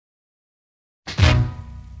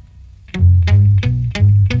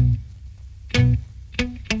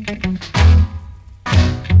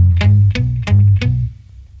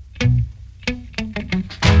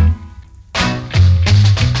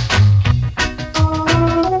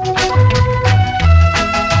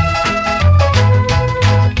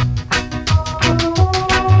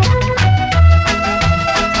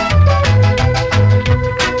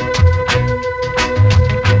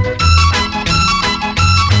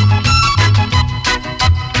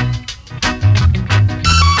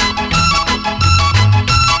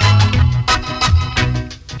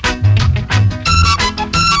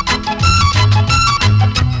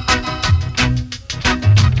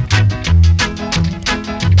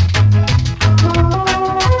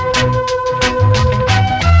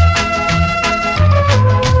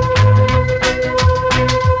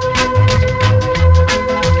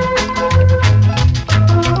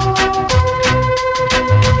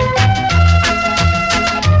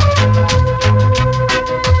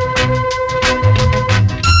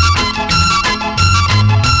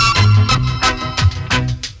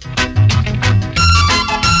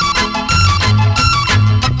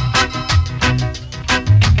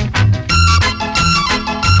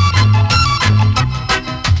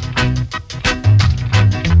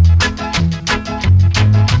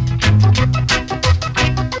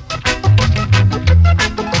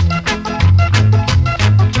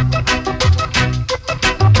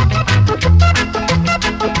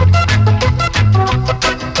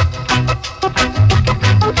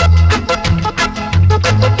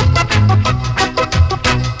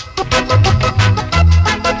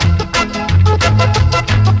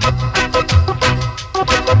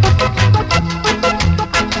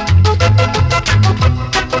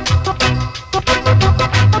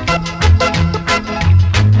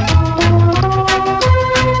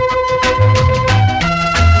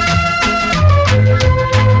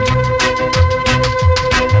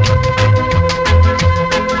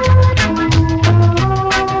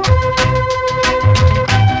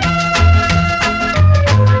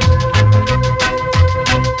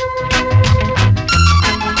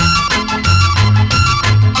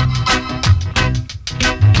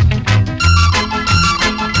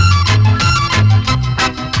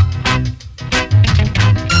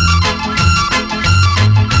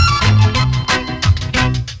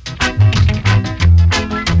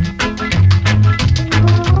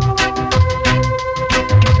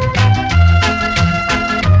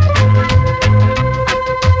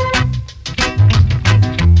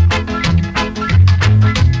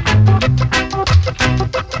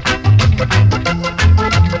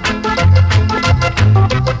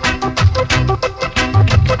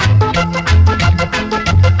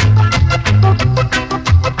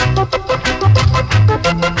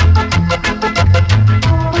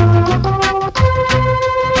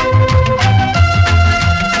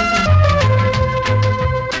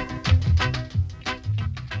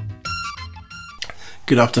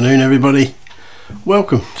Good afternoon, everybody.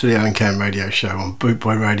 Welcome to the Cann radio show on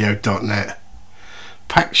bootboyradio.net.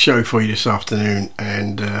 Packed show for you this afternoon,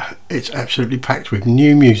 and it's absolutely packed with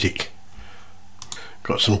new music.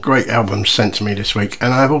 Got some great albums sent to me this week,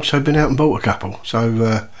 and I've also been out and bought a couple.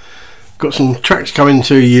 So got some tracks coming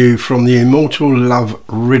to you from the Immortal Love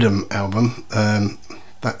Rhythm album.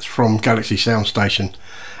 That's from Galaxy Sound Station,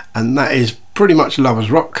 and that is pretty much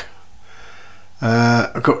lovers rock.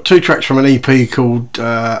 I've got two tracks from an EP called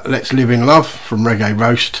Let's Live in Love from Reggae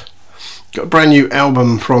Roast. Got a brand new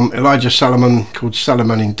album from Elijah Salomon called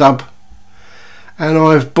Salomon in Dub. And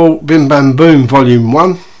I've bought Bim Bam Boom Volume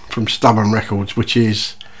 1 from Stubborn Records, which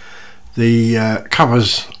is the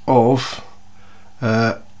covers of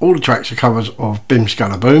all the tracks are covers of Bim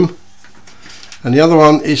Sculla Boom. And the other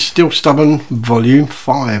one is Still Stubborn Volume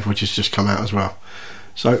 5, which has just come out as well.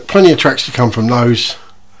 So plenty of tracks to come from those.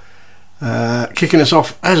 Kicking us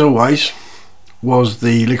off, as always, was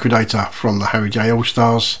the Liquidator from the Harry J All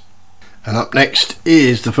Stars, and up next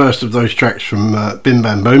is the first of those tracks from Bim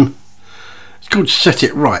Bam Boom. It's called Set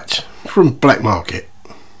It Right from Black Market.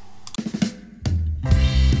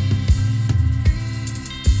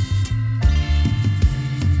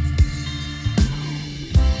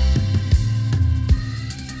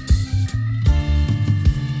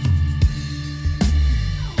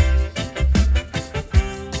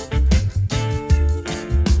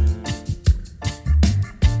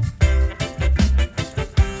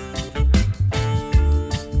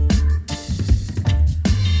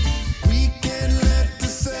 We can let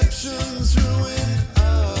deceptions ruin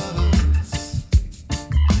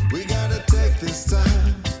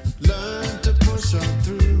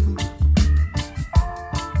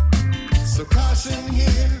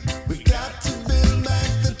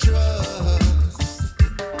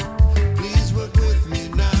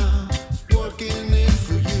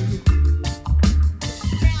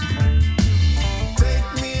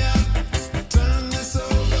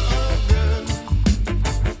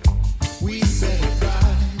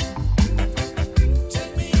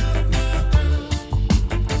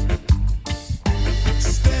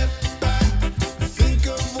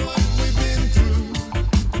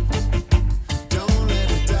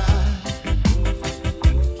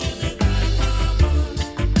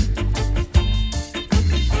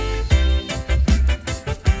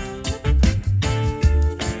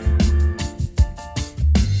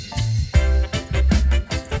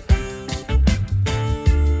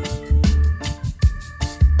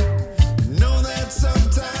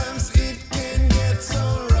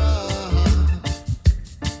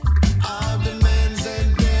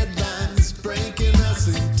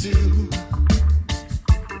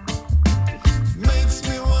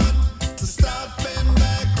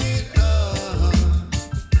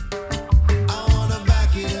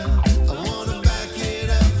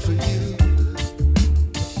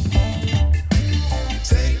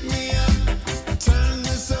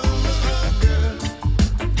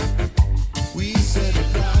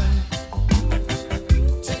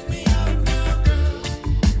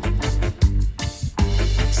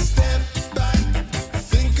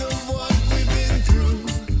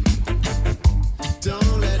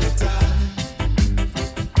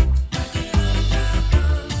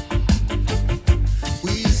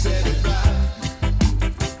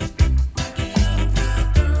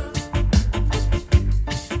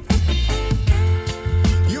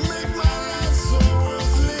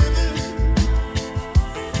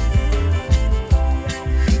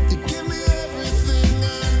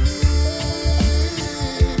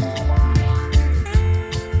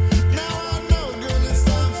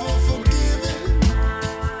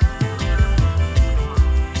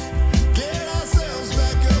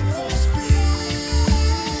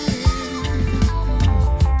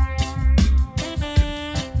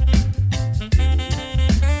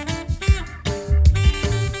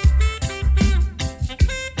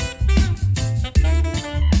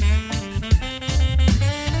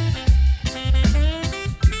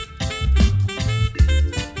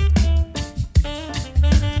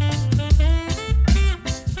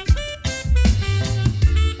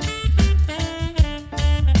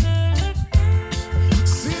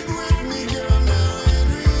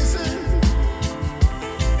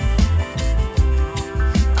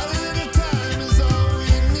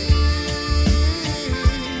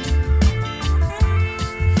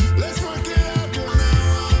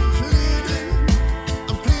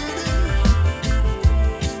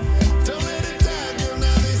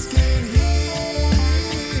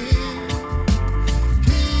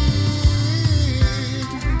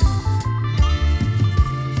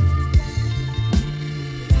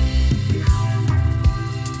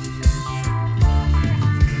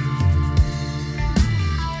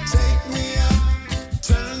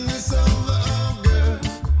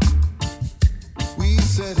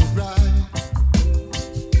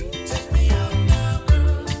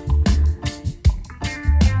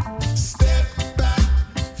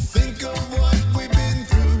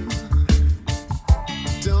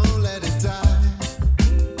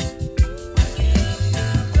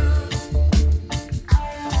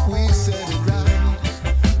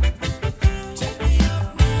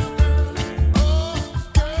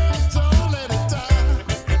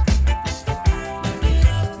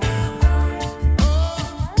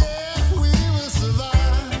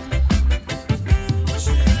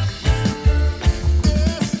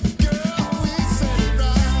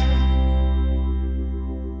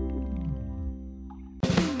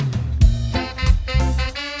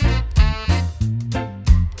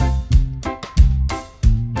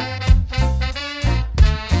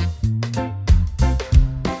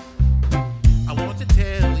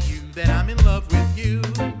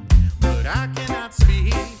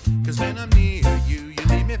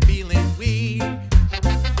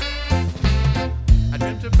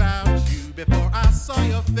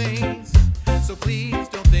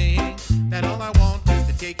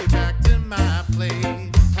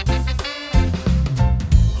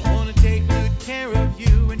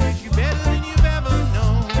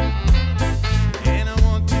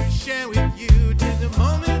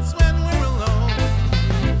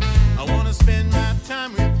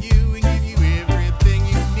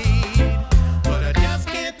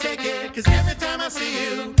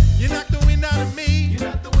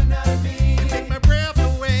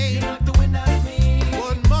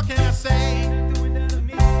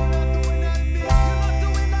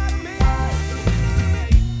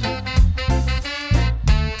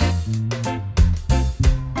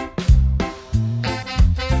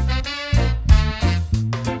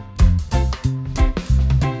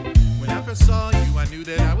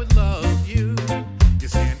of you. You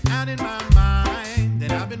stand out in my mind,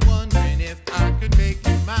 and I've been wondering if I could make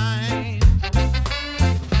you mine.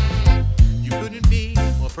 You couldn't be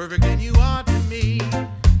more perfect than you are to me.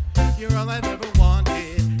 You're all I've ever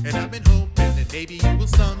wanted, and I've been hoping that maybe you will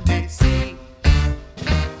someday see.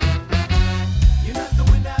 You knock the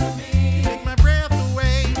wind out of me. You take my breath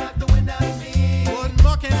away. You knock the wind out of me. What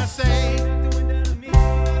more can I say? You knock the wind out of me. You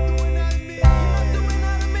knock the wind out of me. You knock the wind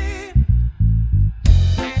out of me.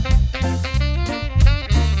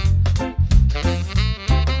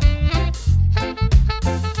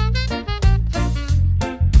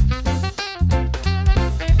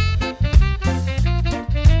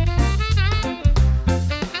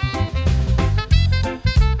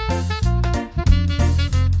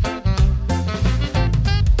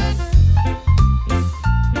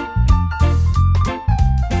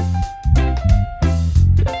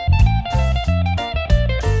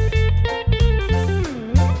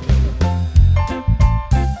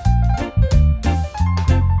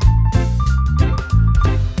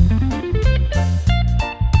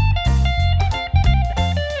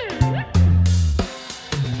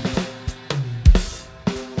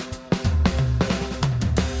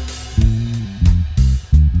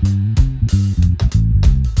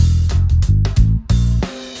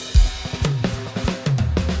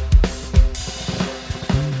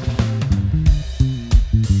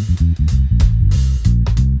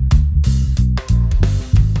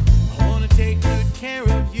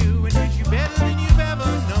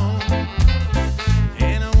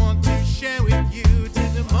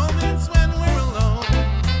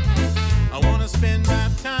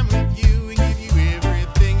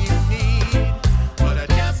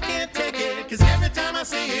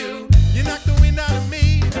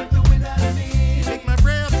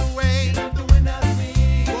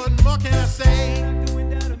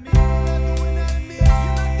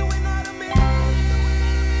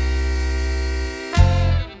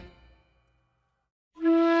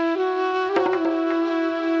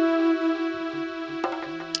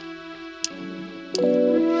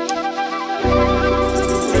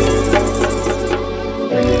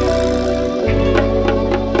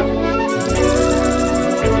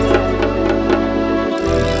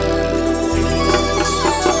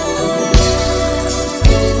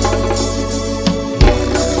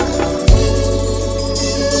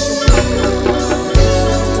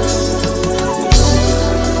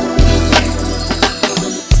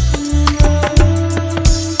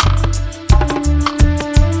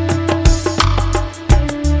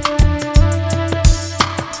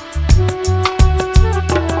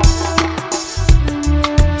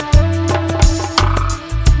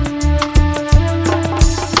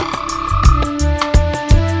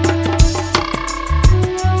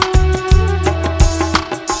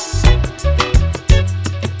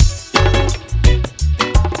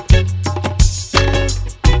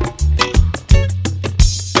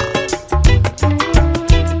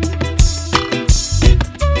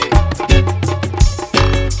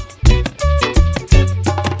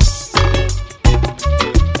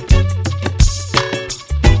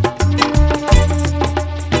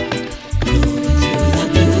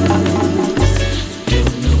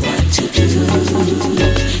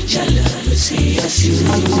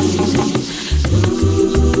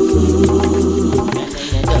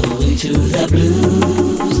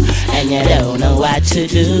 To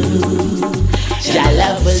do, your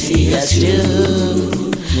love will see us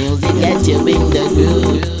through. Music get you in the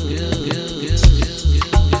groove.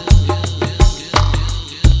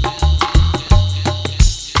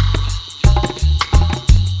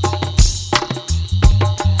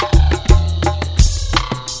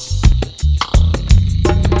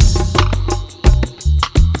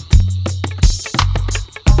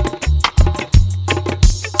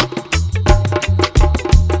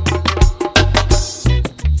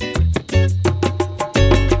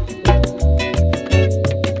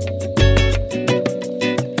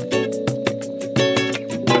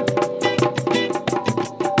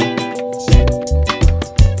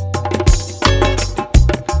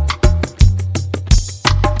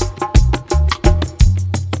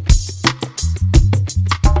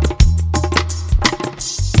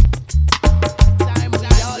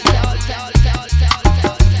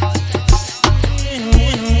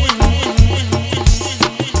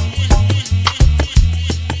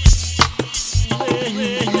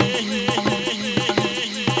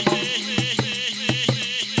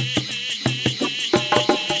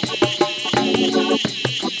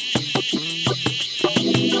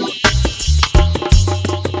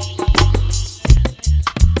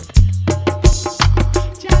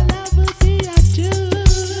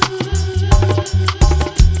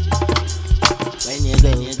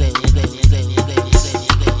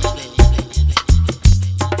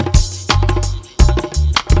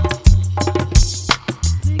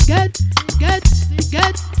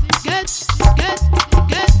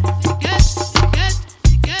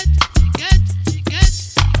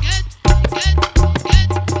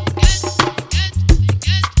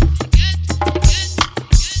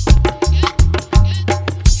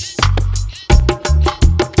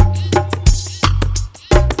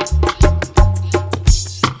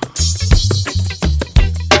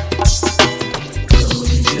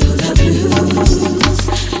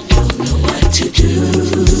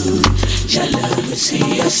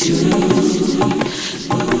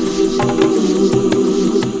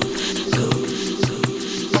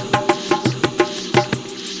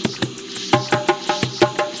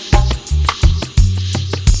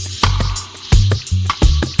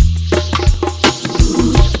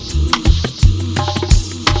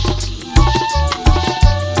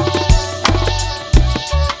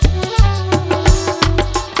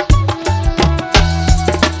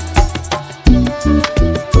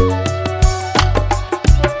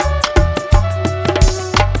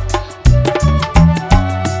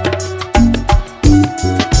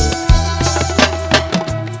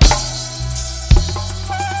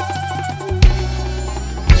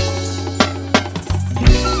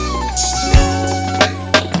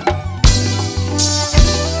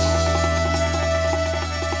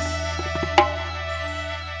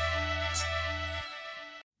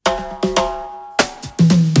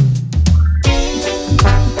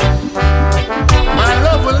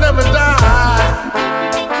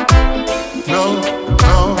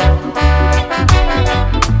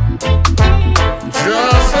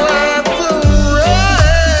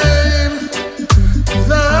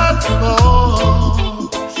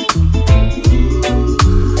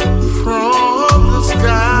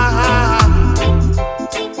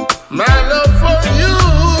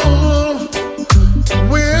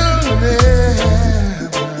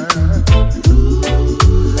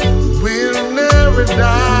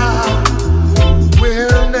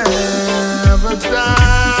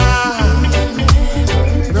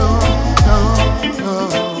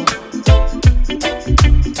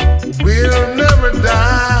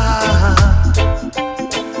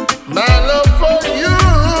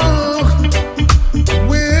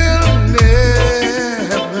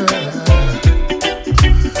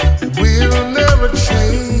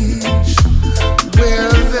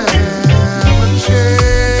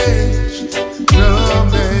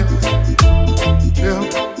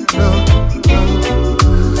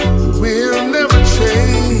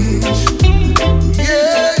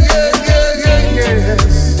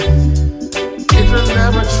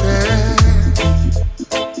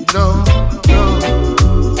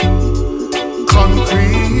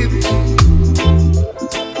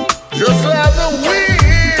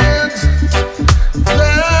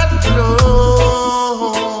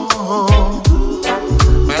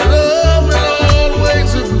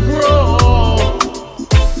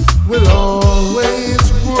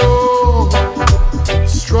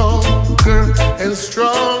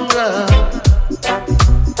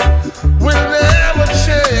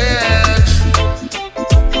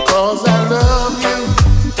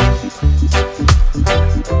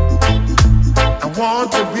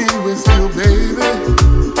 want to be with you, baby.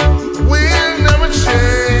 We'll never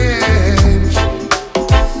change.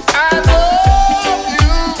 I love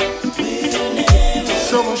you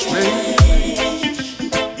so much, baby.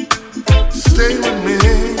 Stay with me.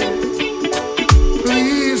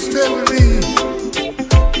 Please stay with me.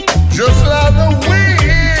 Just like the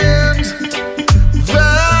wind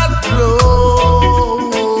that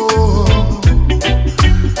blows.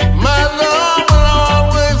 My love will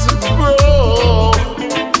always grow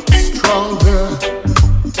stronger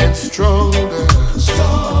and stronger.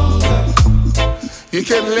 You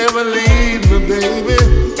can never leave me, baby.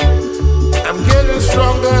 I'm getting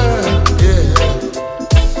stronger, yeah.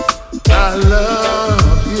 I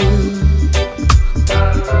love you.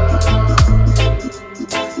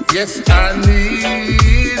 Yes, I need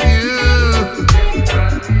you.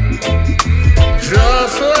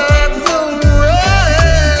 Just like the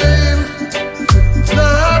rain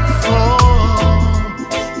that falls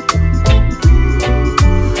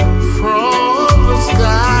from the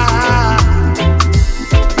sky.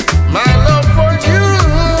 My love for you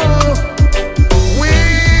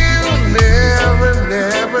will never,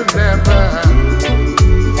 never, never,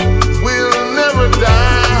 will never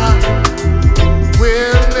die.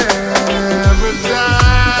 Will never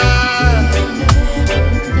die.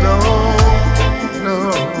 No, no.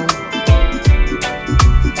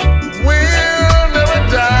 Will never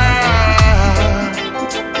die.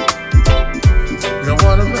 You're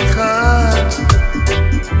one of a kind.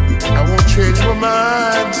 I won't change my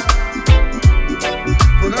mind.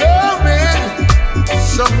 For loving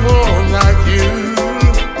someone like you.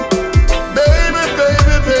 Baby,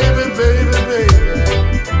 baby, baby, baby, baby.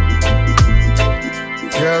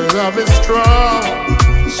 Your love is strong.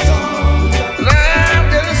 And I'm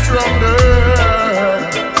getting stronger.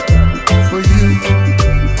 For you,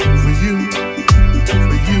 for you,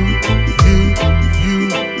 for you, you.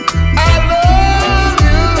 I love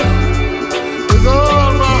you with all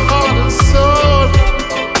my heart and soul.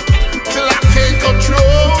 Till I can't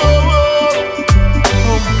control.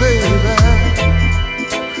 Oh, baby.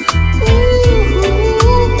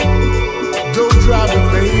 Ooh, don't drive me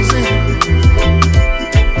crazy.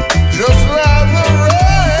 Just like the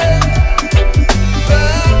rain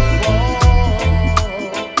that falls.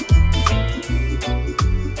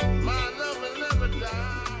 My love will never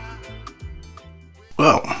die.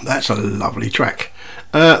 Well, that's a lovely track.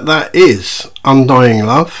 That is Undying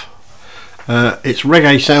Love. It's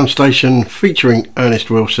Reggae Sound Station featuring Ernest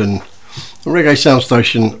Wilson. The Reggae Sound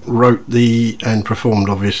Station wrote and performed,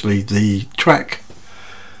 obviously, the track.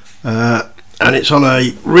 And it's on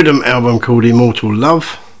a rhythm album called Immortal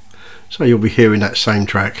Love. So you'll be hearing that same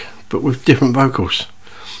track, but with different vocals.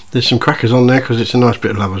 There's some crackers on there because it's a nice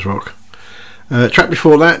bit of lovers rock. Track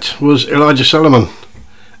before that was Elijah Solomon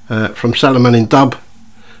from Solomon in Dub.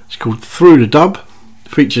 It's called Through the Dub.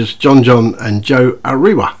 Features John and Joe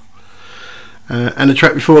Ariwa. And the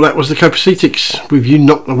track before that was the Copacetics with You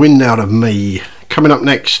Knock the Wind Out of Me. Coming up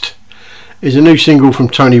next is a new single from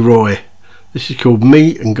Tony Roy. This is called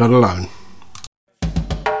Me and God Alone.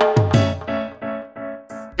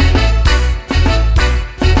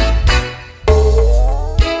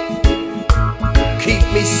 Keep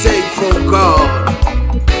me safe from God,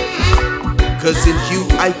 'cause in you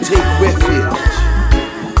I take refuge.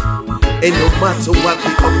 And no matter what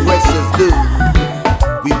the oppressors do,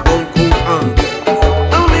 we won't go under.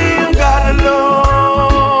 Me and God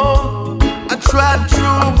alone, I tried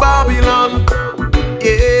through Babylon.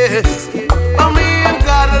 Yes, me and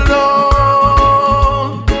God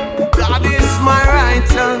alone, God is my right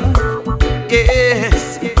hand.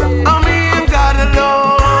 Yes, me and God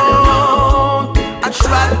alone, I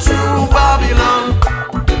tried through Babylon.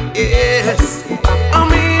 Yes,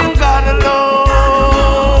 me and God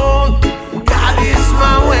alone, God is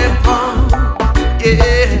my weapon.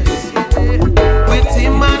 Yes, with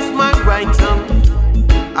Him as my right hand,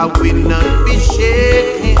 I will not be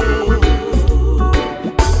shaken.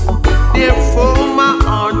 Therefore my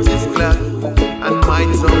heart is glad and my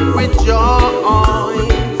tongue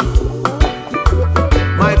rejoice.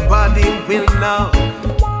 My body will now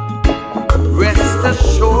rest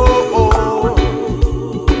assured,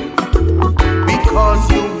 because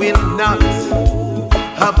you will not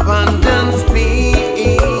abandon me.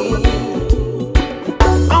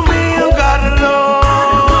 Me and God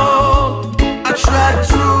alone, I tried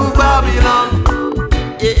through Babylon.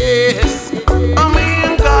 Yes, me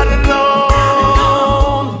and God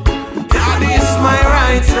alone, God is my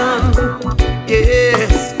right hand.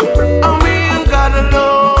 Yes, me and God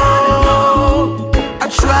alone, I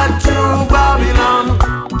tried through Babylon.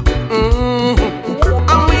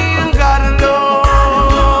 Me and God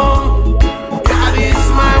alone, God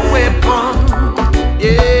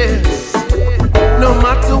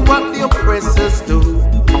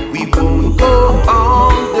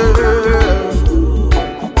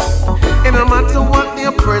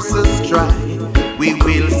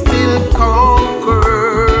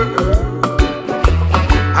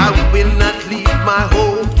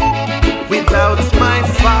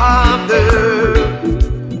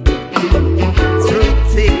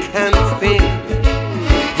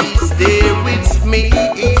me.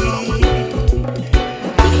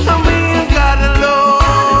 And me and God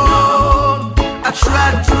alone. I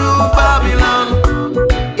tried through Babylon.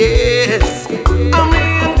 Yes. And me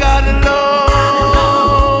and God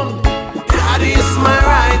alone. God is my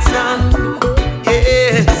right hand.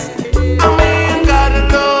 Yes. And me and God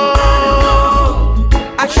alone.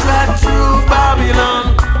 I tried through Babylon.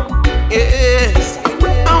 Yes.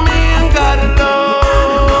 And me and God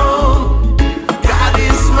alone. God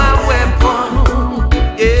is my weapon.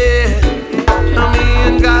 Yeah. And me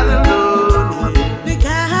and God alone. We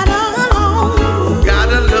got alone. God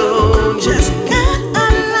alone. Just got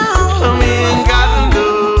alone. And me and God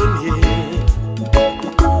alone. Yeah.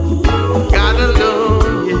 God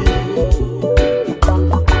alone. Yeah.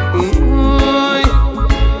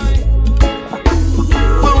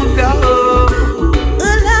 Oh, no.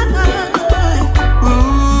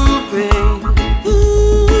 Ooh, babe. Oh,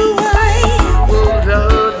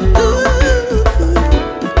 Lord.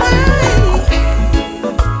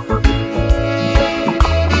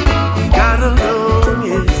 God alone,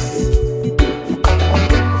 yes.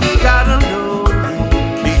 God alone,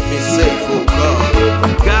 keep me safe, oh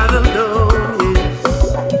God. God alone, yes.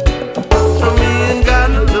 For me and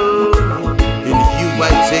God alone, in you I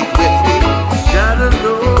take refuge. God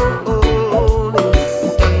alone, yes.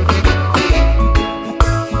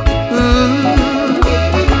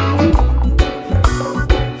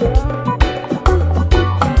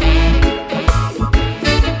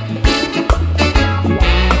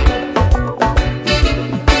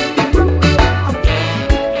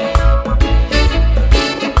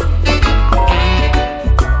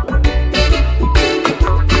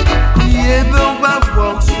 Yeah, though I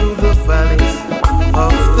walk through the valleys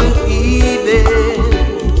of the Eden,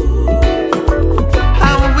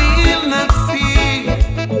 I will not fear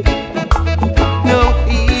no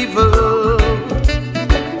evil.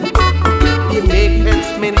 He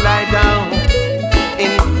makes me lie down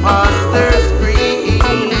in pastures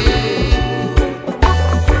green.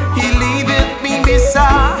 He leadeth me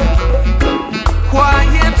beside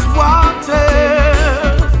quiet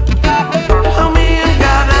waters. Oh, me and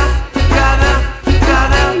gotta.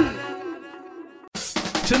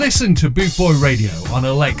 To listen to Boot Boy Radio on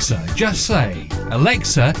Alexa, just say,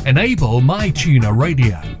 Alexa, enable My Tuner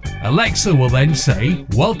Radio. Alexa will then say,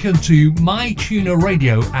 welcome to My Tuner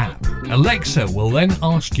Radio app. Alexa will then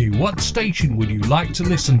ask you what station would you like to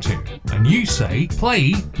listen to, and you say,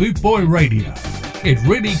 play Boot Boy Radio. It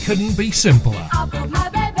really couldn't be simpler. I put my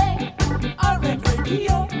baby on red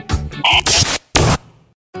radio.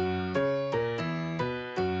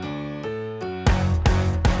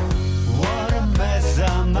 What a mess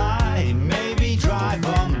am I? Maybe drive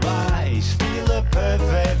on by, steal a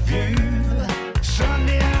perfect view.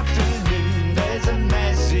 Sunday afternoon, there's a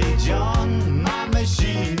message on. My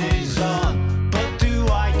machine is on, but do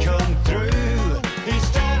I come through?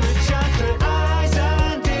 Is there a chance that eyes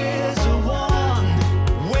and ears are one?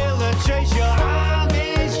 Will I chase your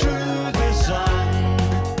armies through the sun?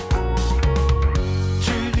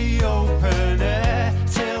 To the open air,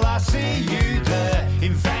 till I see you there.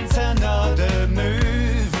 Invent another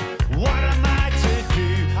move. What am I to do?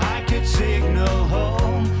 I could signal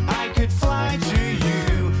home. I could fly to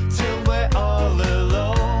you till we're all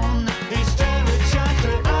alone. Is there a chance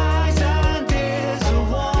that eyes and ears are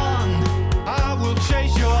one? I will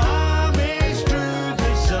chase your armies through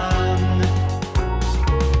the sun.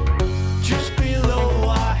 Just below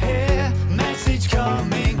I hear message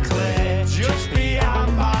coming clear. Just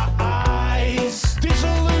behind my eyes,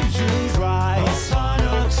 disillusions rise. Up and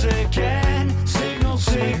up again,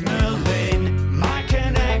 signaling. My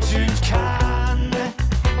connections can.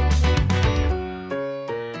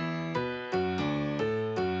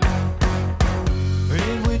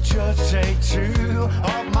 It would just take two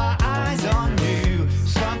of my eyes on you.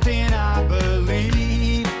 Something I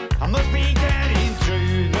believe. I must be getting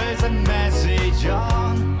through. There's a message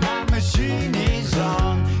on. My machine is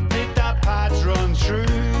on. Did that patch run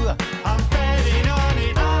true? I'm betting on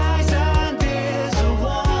it. Eyes and ears are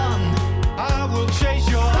one. I will chase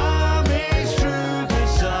your armies through the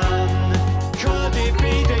sun. Could it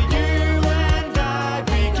be that you and I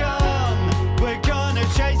become? We're gonna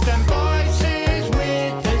chase them voices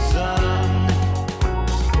with the sun.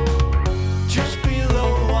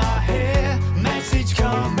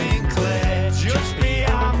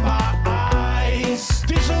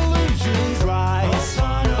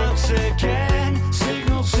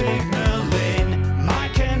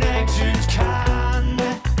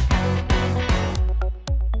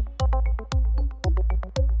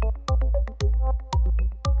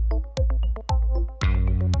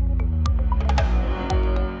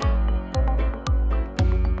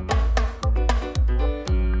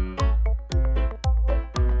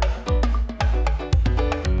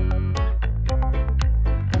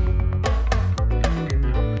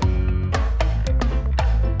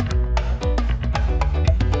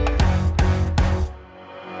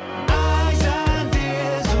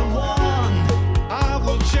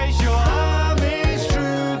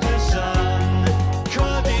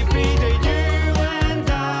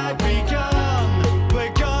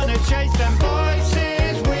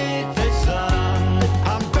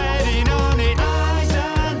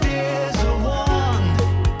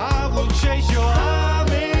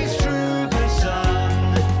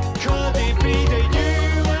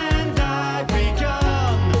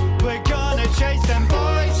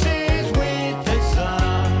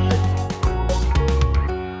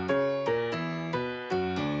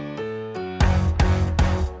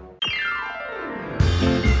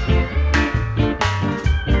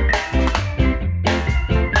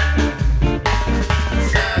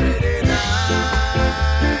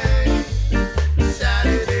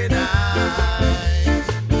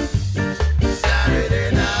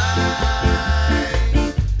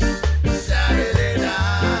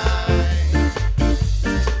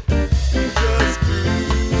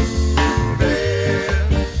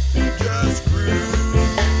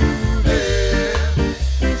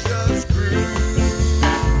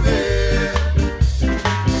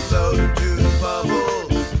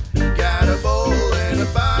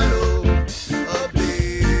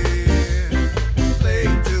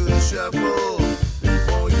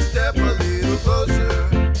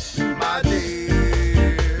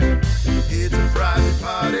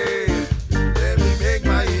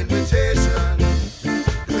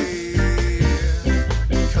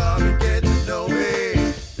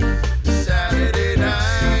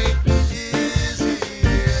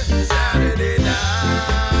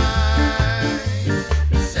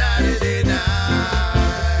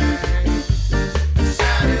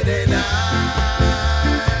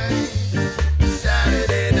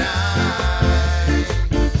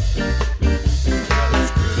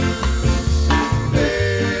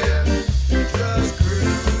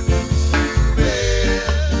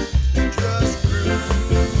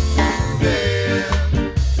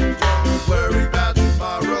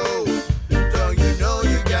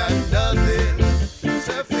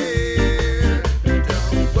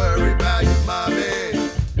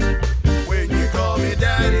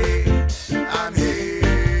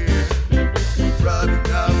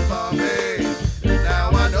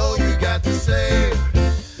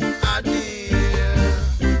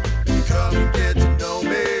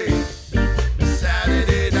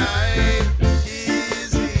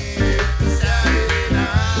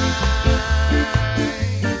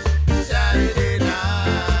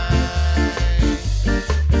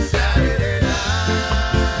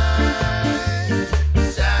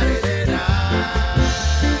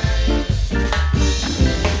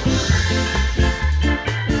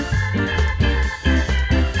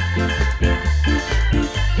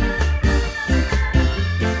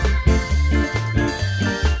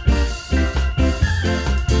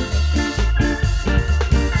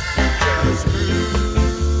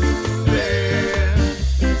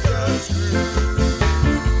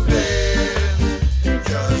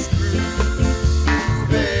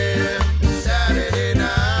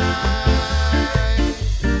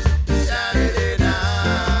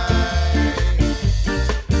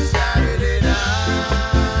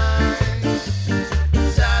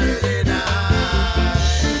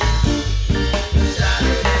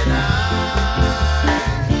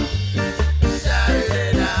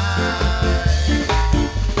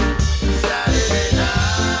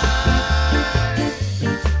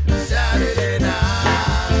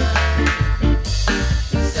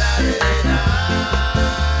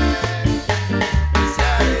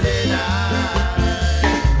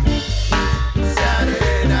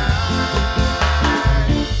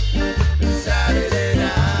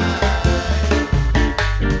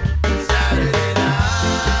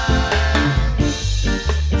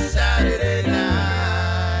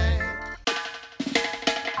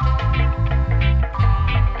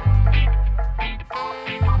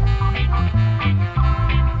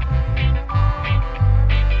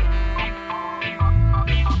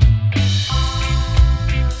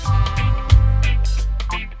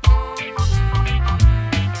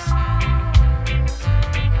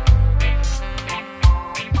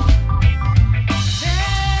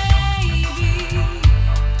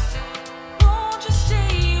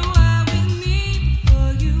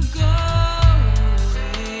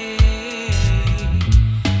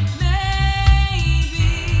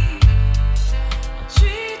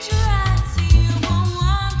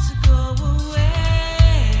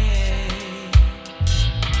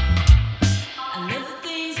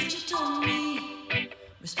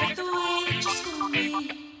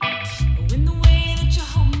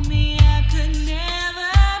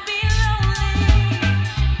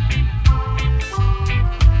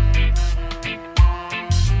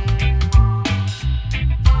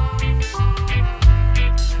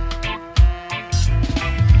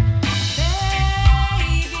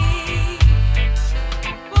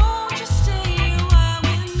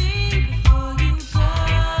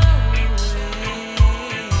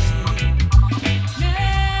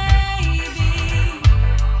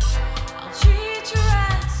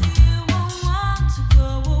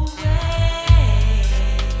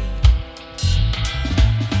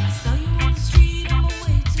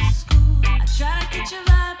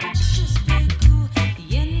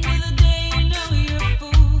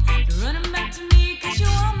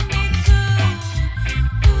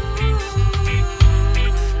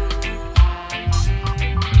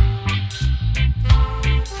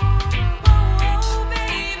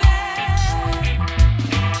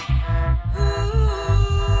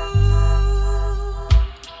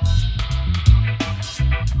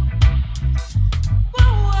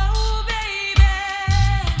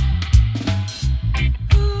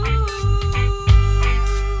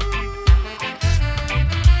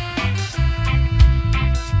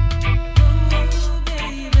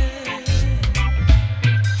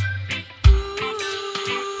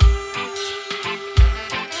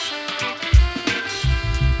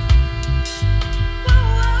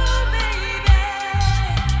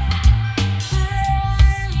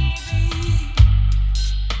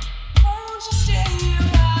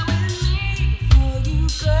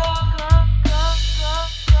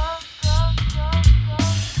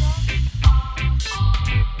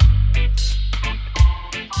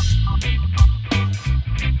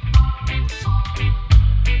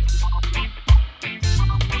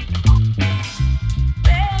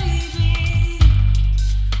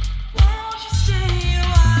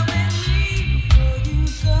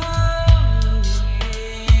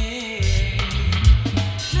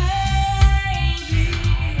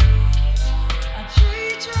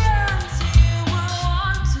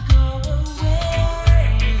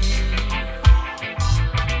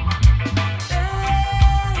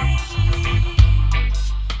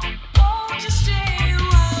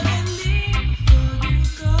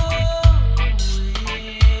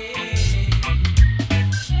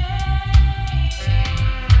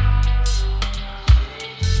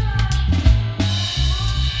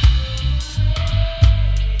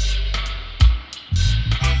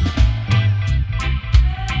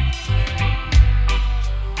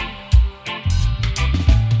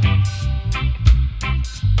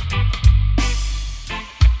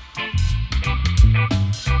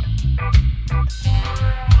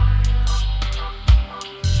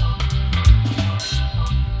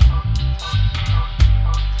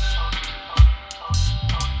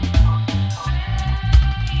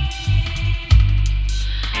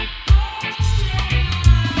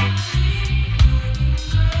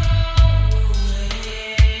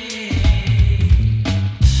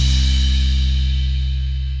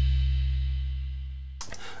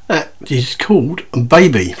 It is called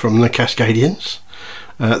Baby from the Cascadians.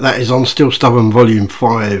 That is on Still Stubborn Volume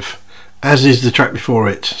 5, as is the track before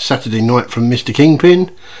it, Saturday Night from Mr.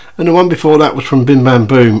 Kingpin, and the one before that was from Bim Bam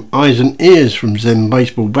Boom, Eyes and Ears from Zen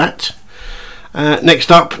Baseball Bat.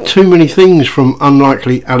 Next up, Too Many Things from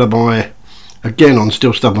Unlikely Alibi, again on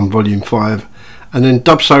Still Stubborn Volume 5, and then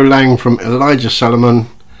Dub So Lang from Elijah Salomon,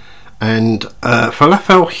 and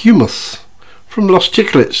Falafel Humus from Lost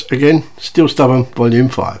Chicklets, again Still Stubborn Volume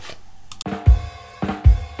 5.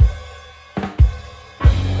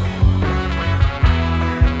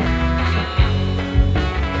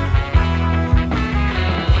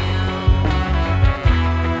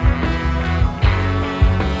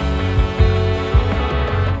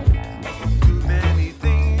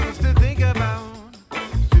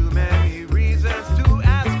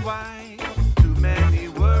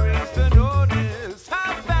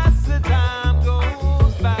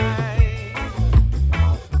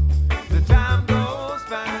 The time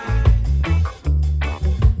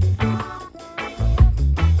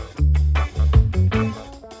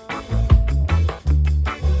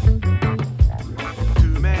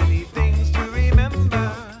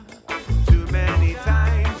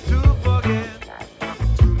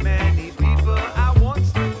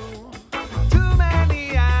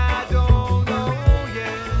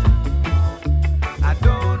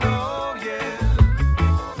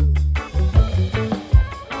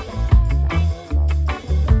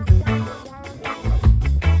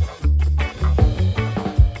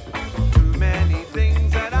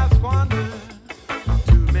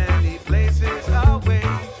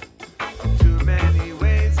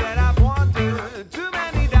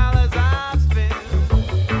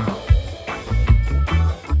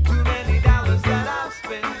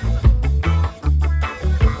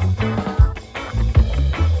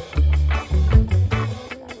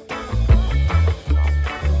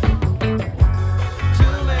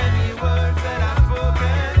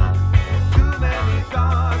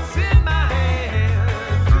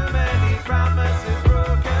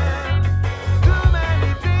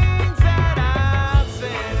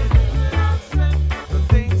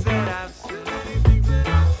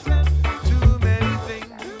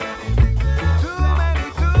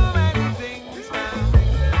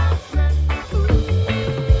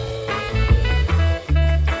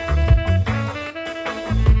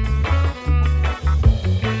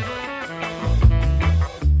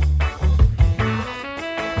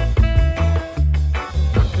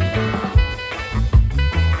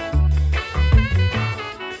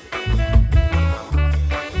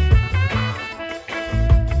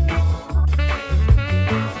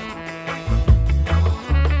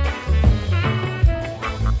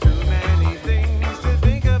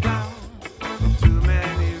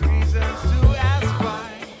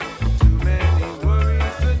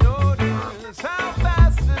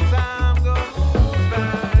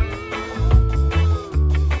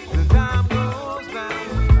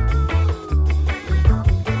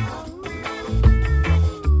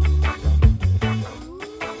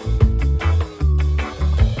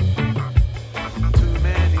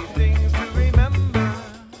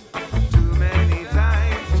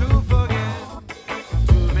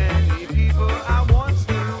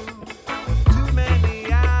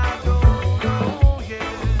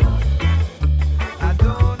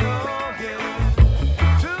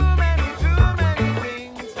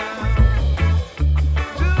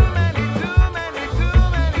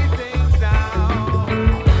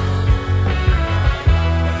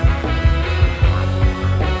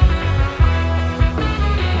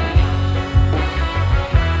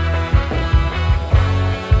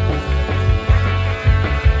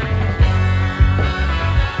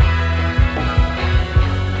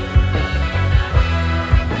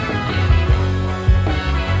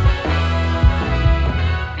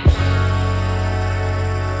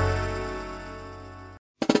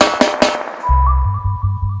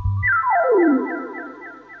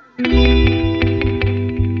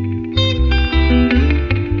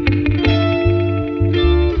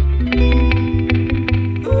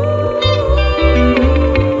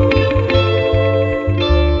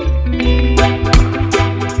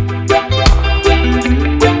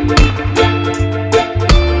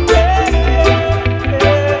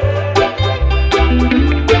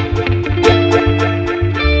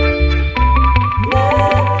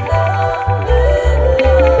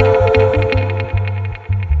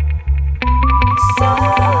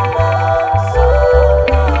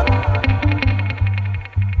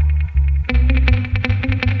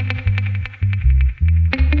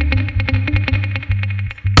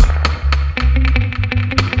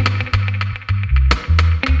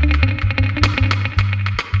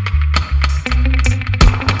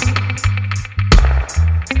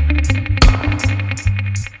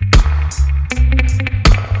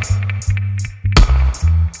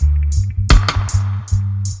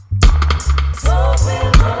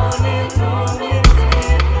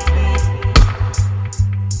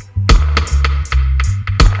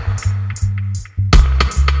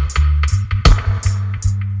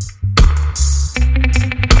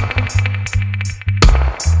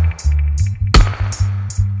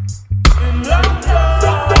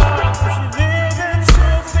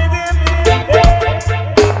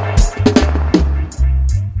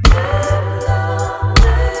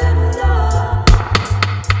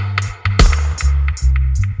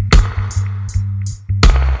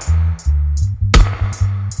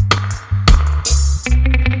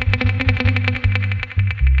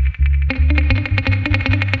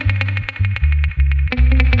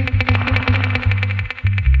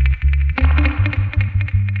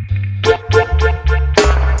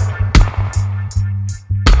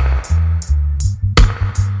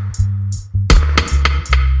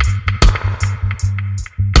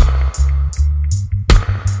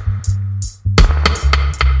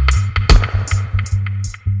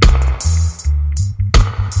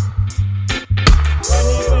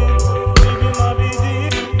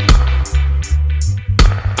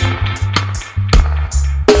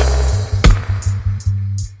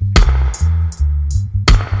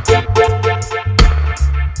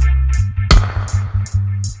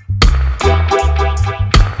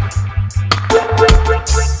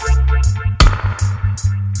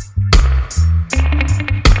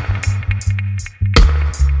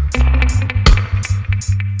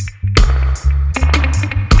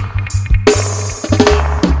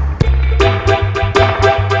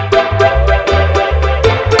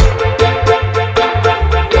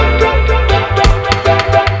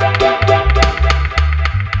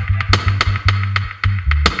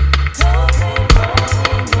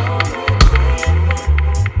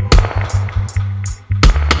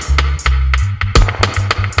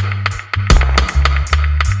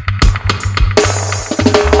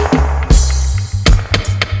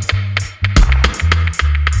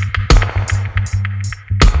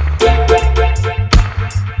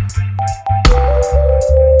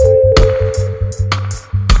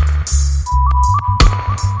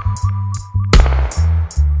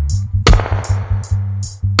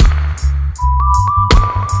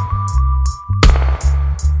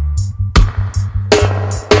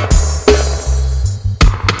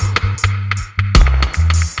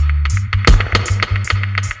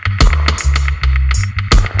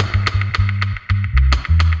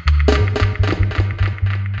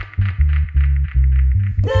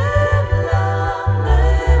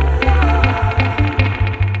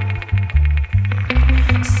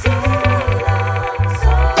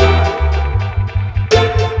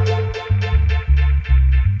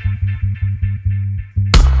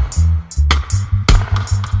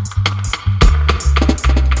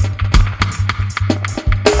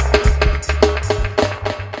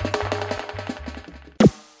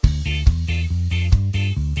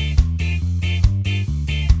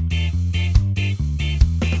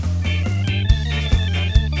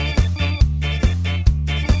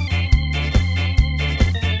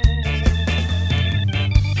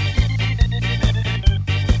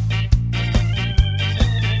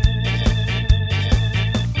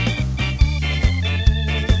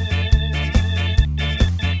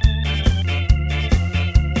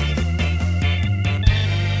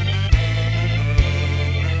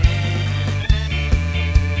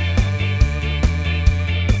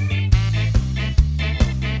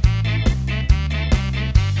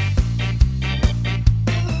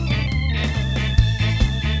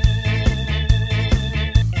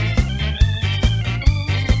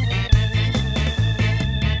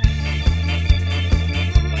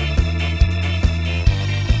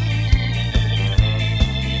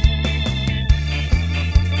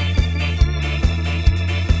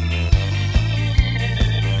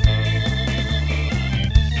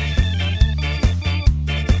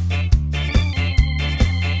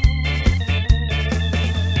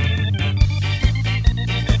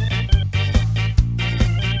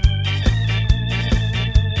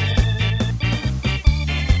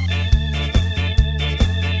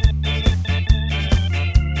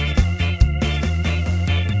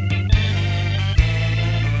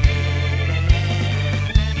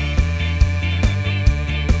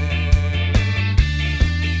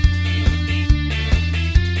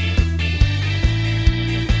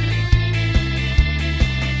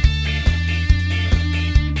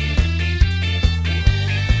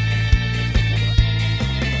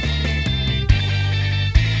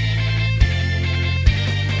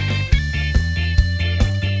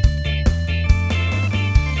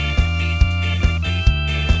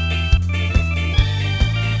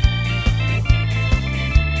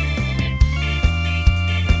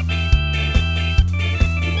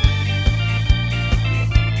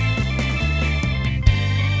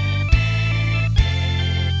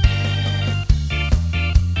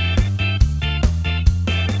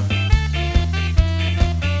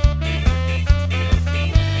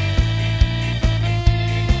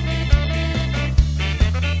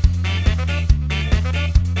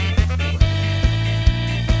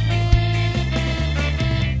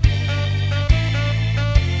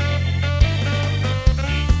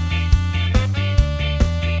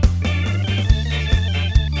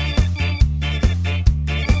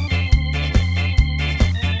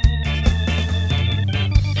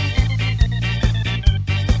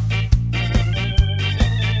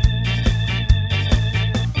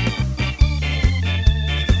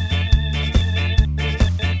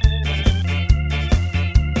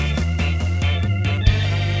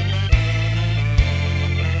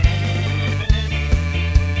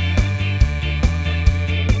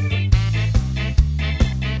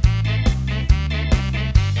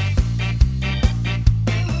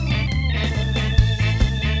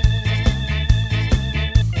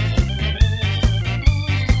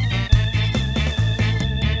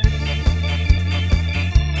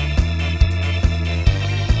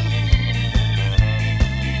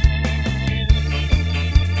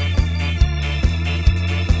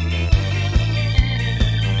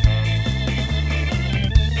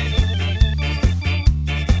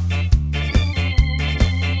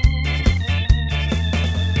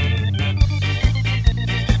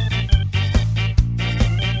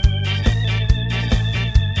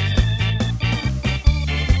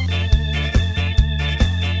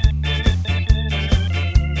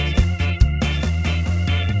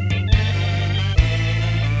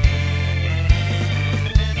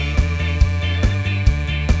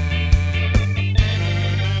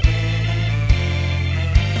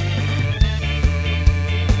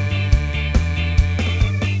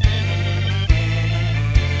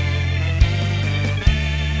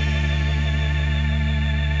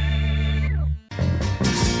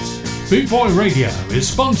Bootboy Radio is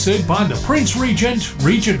sponsored by the Prince Regent,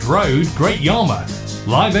 Regent Road, Great Yarmouth.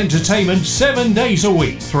 Live entertainment 7 days a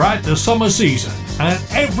week throughout the summer season and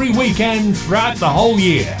every weekend throughout the whole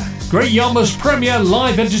year. Great Yarmouth's premier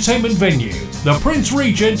live entertainment venue, the Prince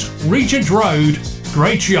Regent, Regent Road,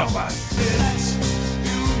 Great Yarmouth.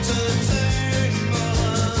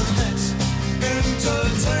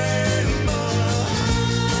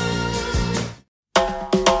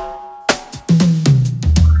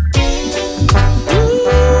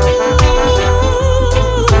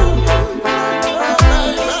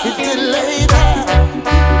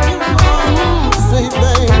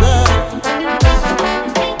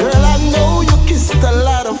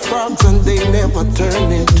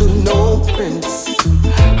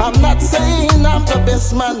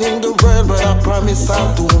 Man in the world, but I promise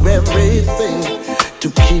I'll do everything to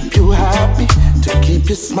keep you happy, to keep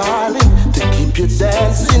you smiling, to keep you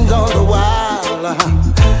dancing all the while.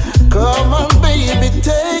 Come on, baby,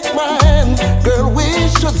 take my hand, girl. We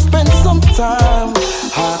should spend some time,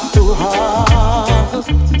 heart to heart,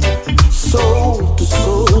 soul to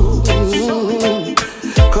soul.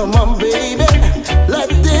 Come on, baby, let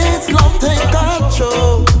this love take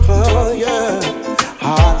control. Oh, yeah,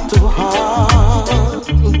 heart to heart.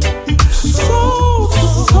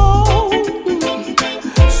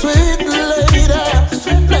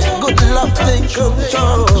 Take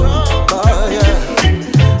control. Oh,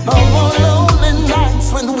 yeah. Our lonely nights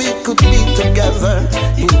when we could be together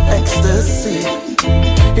in ecstasy.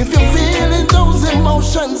 If you're feeling those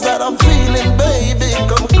emotions that I'm feeling, baby,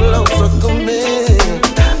 come closer to me.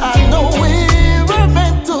 I know we were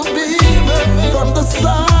meant to be from the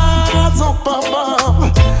stars up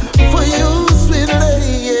above. For you, sweet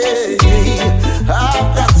lady,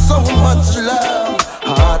 I've got so much love,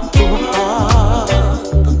 heart to heart.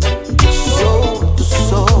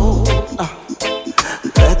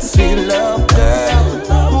 Let's feel love,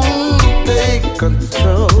 girl. Take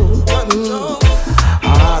control.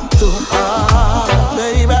 Heart to heart,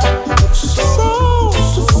 baby. Soul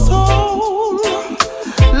to soul.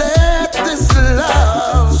 Let this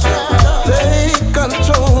love take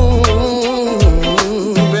control,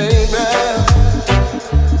 baby.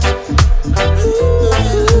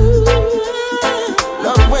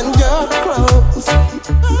 Love when you're close.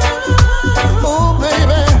 Oh,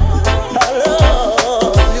 baby.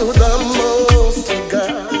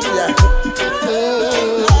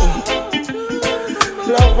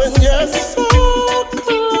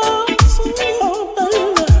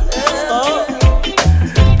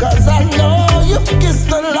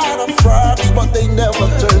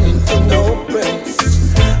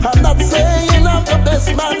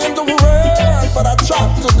 Man in the world, but I try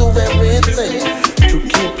to do everything to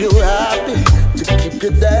keep you happy, to keep you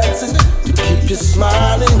dancing, to keep you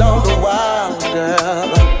smiling all the while, girl.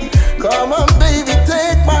 Come on, baby,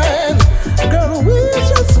 take my hand, girl. We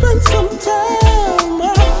should spend some time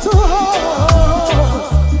heart to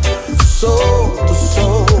heart, soul to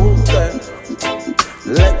soul, girl.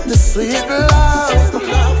 Let the sweet love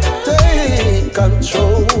take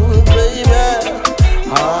control, baby.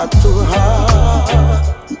 Heart to heart.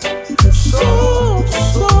 Soul to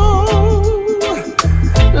soul,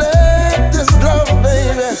 let this love,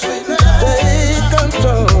 baby, take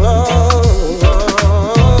control.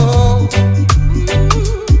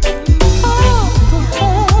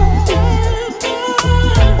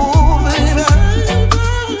 Ooh, baby,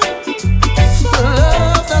 the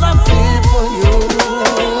love that I feel for you,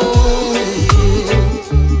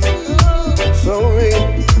 so real,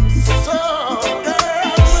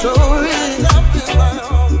 so real.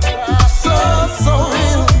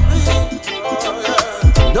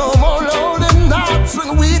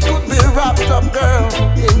 Wrapped up, girl,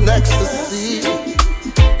 in ecstasy.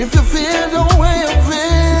 If you feel the way I'm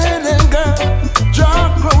feeling, girl, draw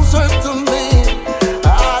closer to me. I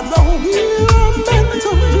know we are meant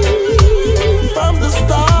to be from the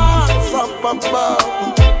stars up above.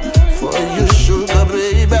 For you, sugar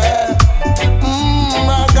baby,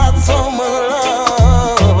 I got so much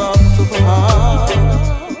love up to the heart.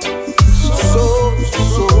 So,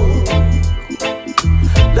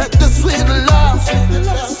 let the sweet love.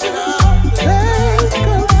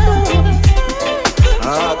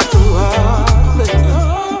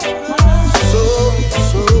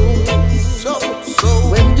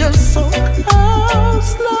 When you're so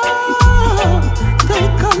close, love,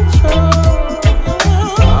 take control.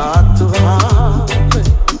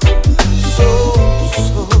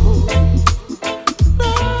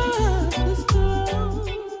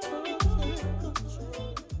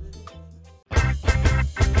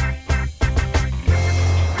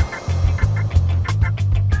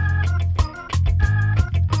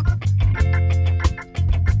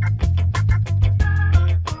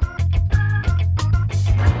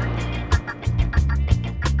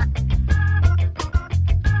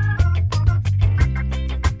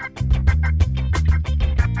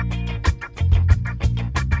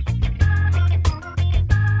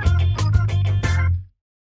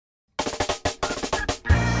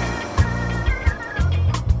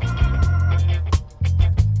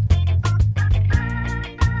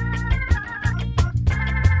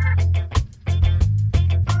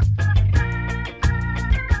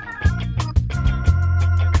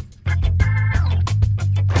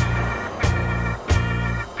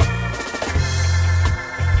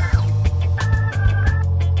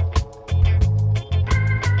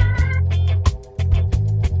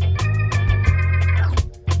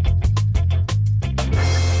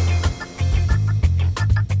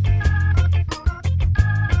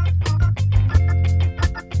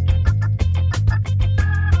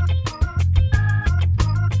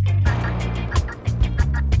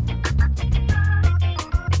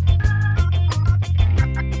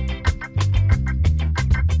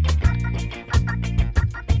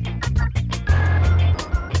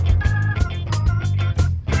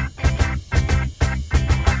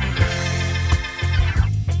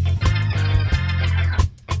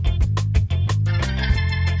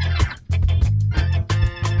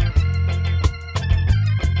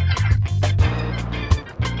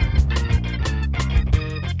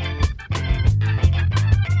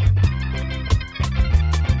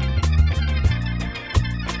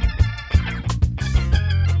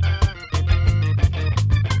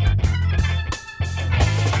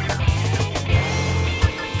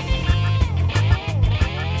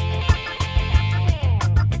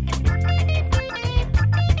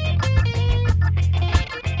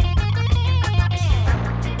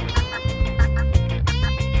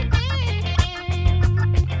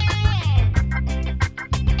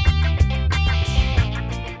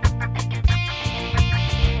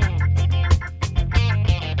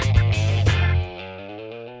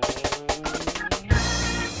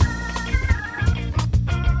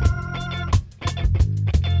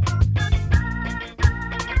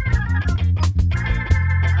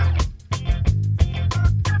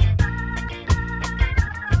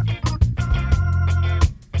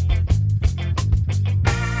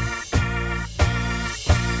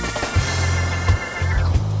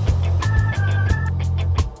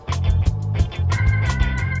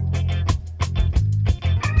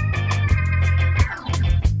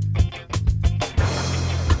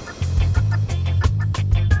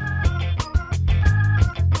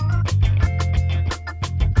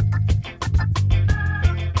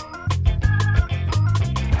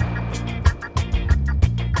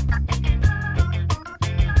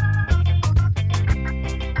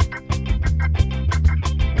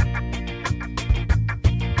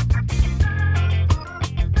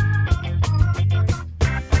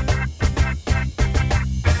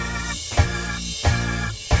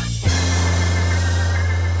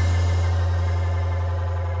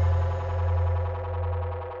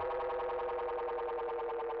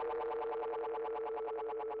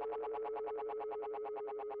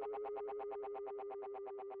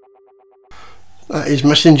 That is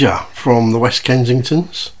Messenger from the West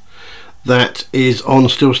Kensingtons. That is on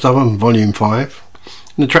Still Stubborn Volume 5.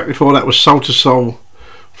 And the track before that was Soul to Soul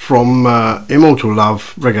from Immortal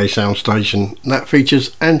Love Reggae Sound Station. That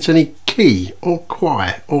features Anthony Key or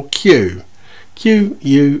Quay or Q.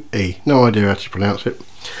 Q-U-E. No idea how to pronounce it.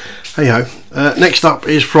 Hey ho. Next up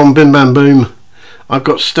is from Bim Bam Boom. I've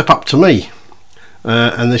got Step Up to Me.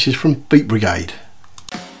 And this is from Beat Brigade.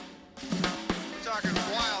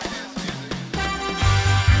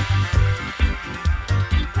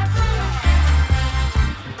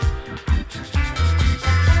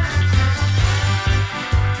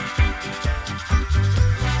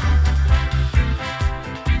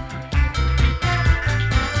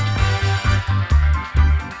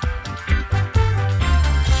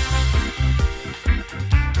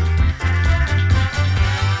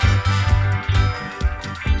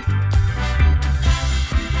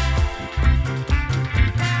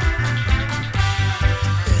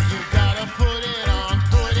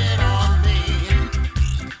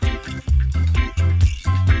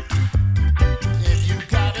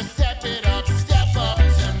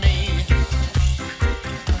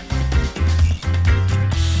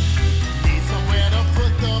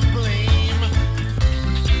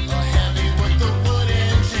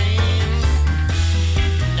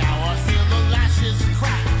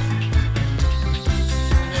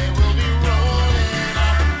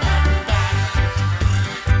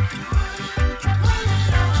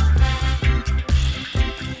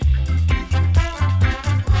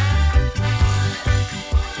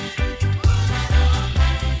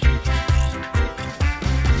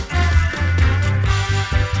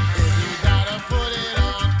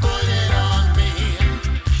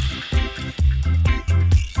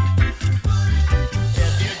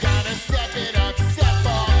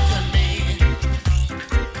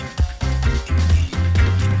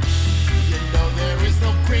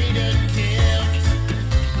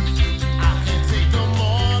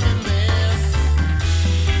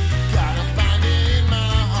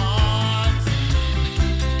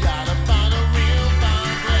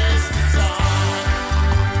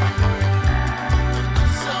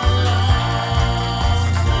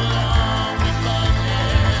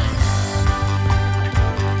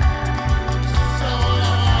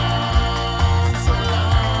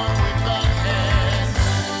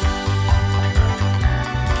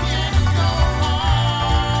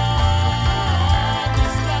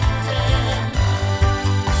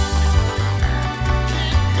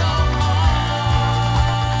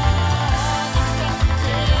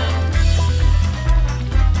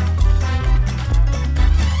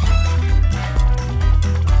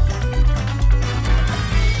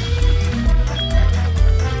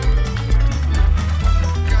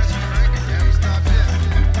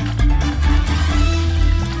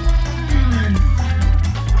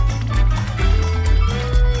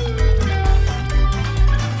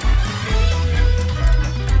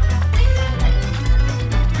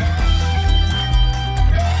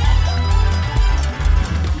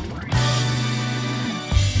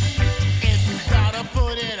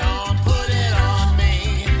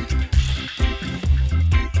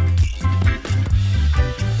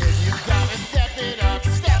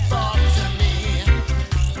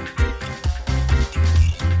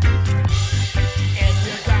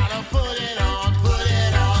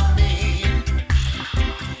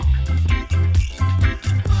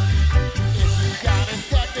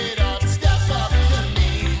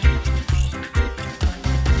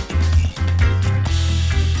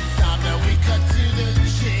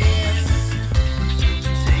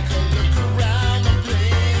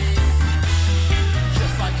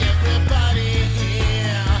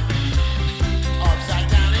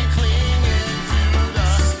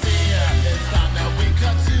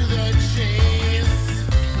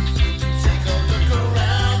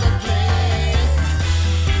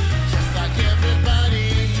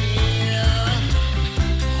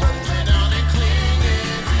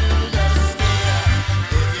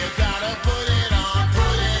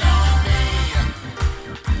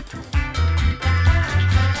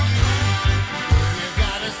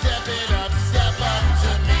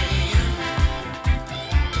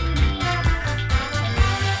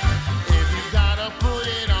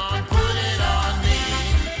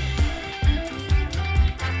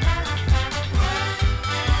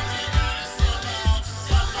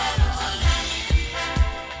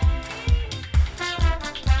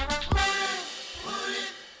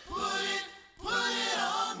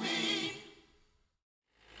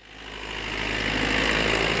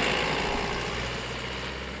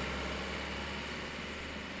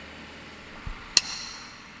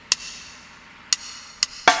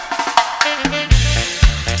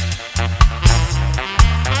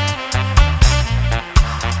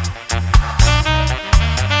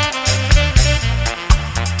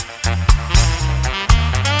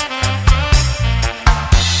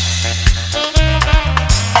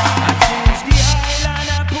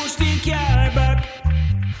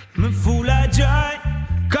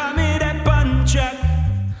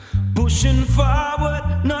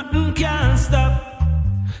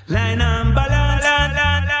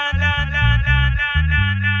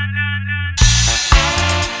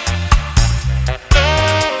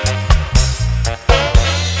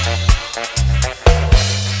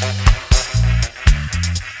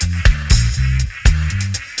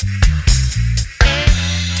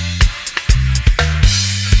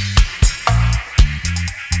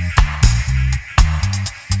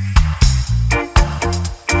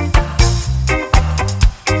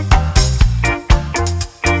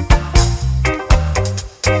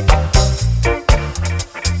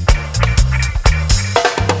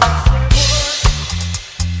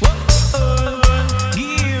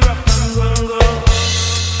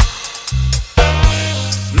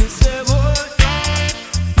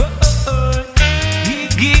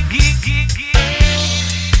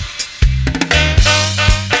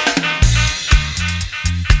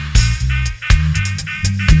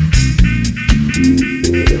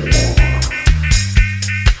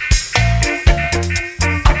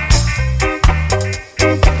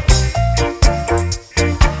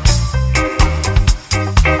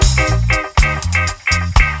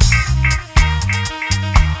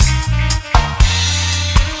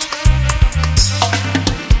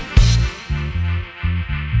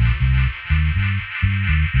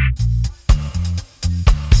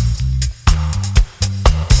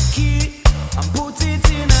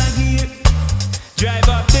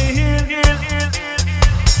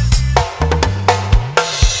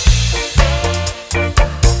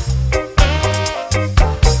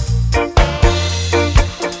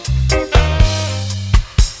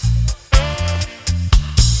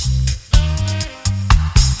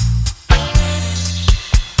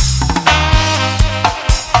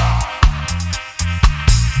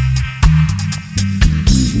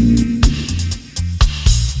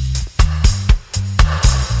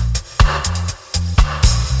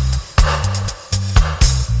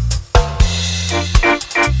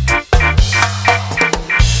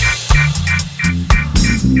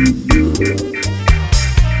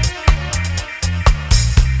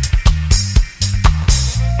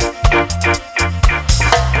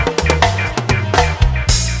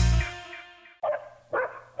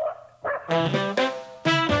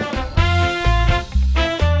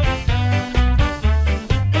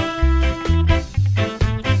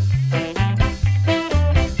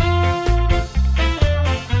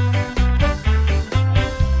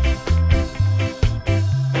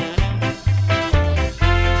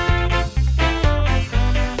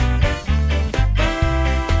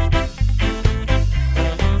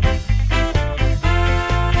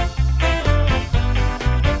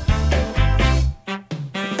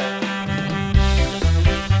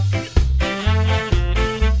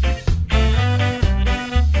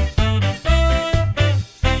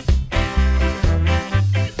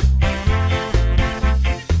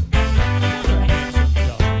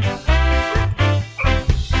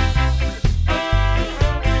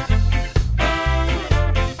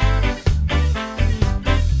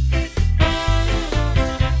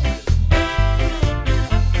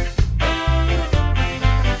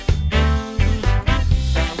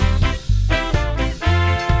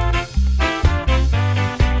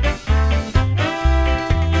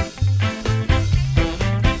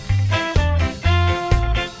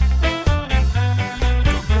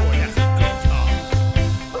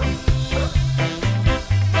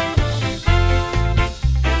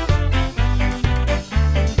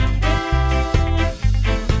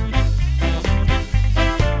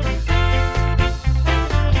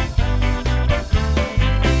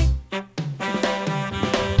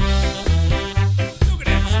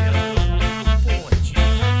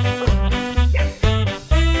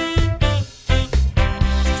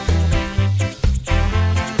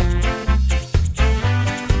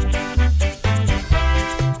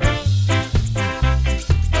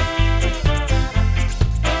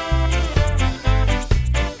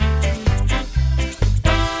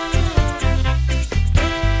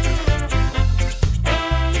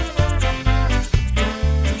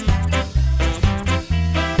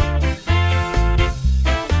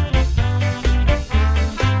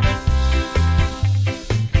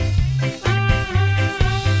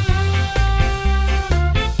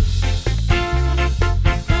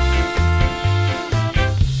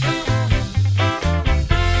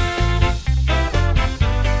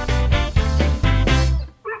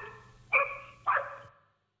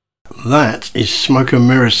 That is Smoke and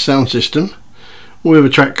Mirrors sound system with a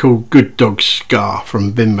track called Good Dog Scar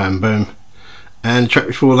from Bim Bam Boom, and the track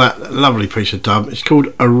before that, a lovely piece of dub, it's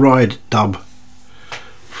called A Ride Dub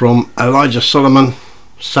from Elijah Solomon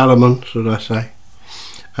should I say.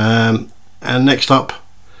 And next up,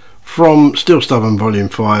 from Still Stubborn Volume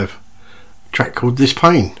 5, a track called This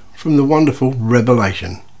Pain from the wonderful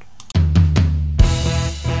Revelation.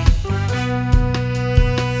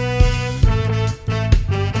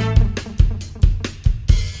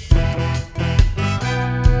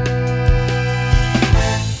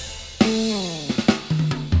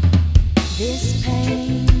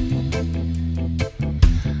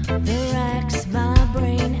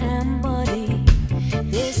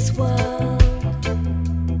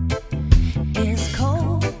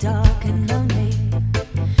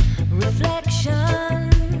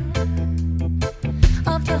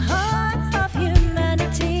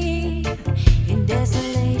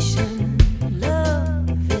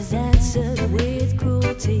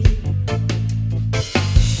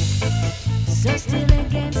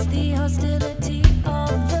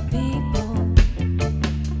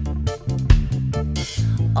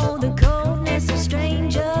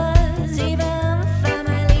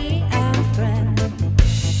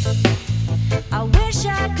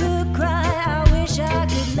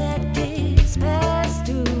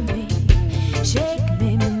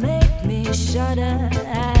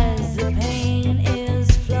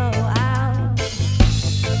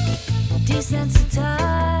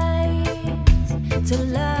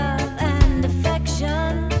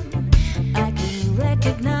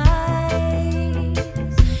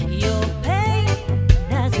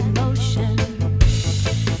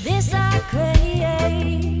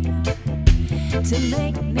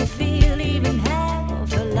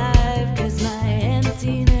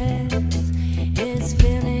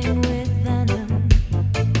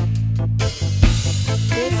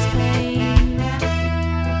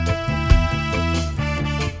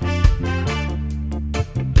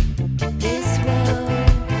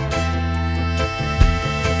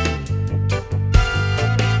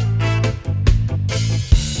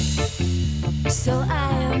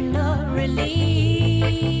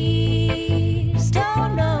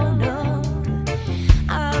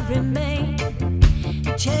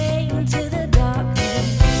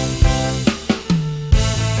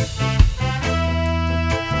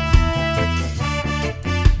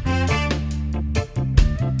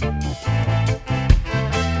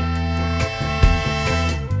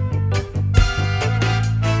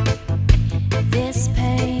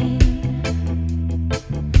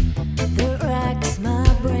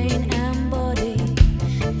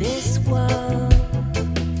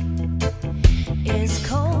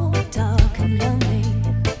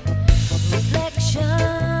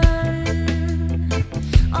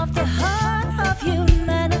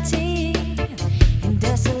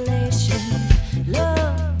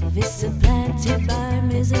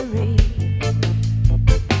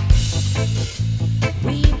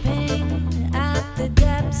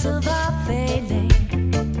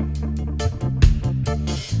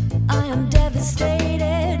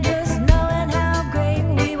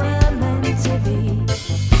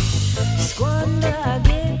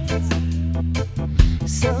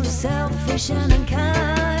 patient and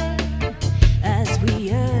kind as we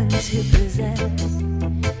yearn to possess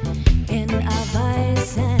in our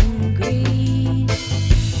vice and greed.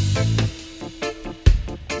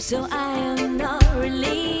 So I am not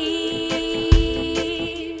released.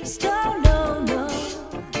 Oh no, no,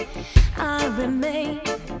 I remain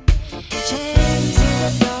chained to the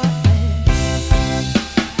darkness.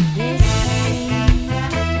 This pain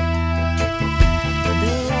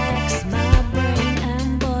that racks my brain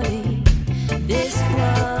and body. This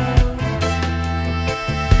world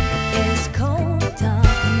is cold,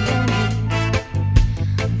 dark and lonely.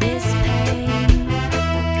 This pain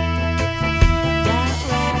that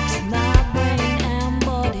racks my brain and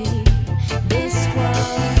body. This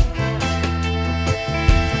world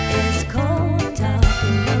is cold, dark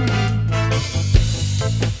and lonely.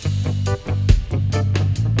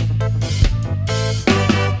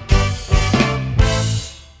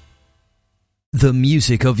 The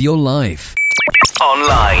music of your life.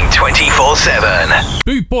 Online 24/7.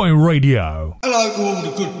 Boot Boy Radio. Hello to all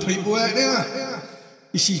the good people out there.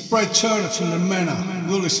 This is Brad Turner from the Manor.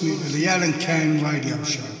 You're listening to the Alan Cann radio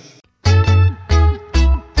show.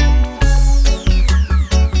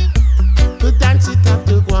 But dance it up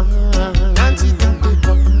to one, dance it up to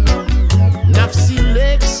one. Enough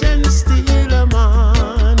selection still a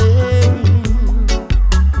morning.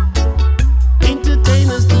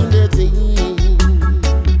 Entertainers do their thing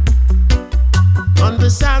on the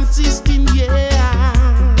sound system, yeah.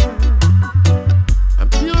 And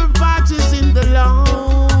pure vibes is in the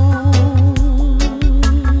lawn,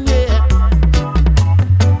 yeah.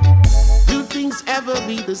 Will things ever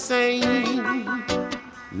be the same?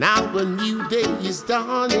 Now a new day is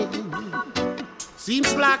dawning.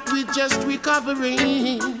 Seems like we're just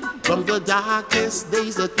recovering from the darkest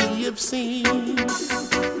days that we have seen.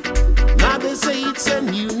 Now they say it's a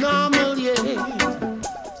new normal, yeah.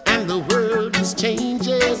 And the world is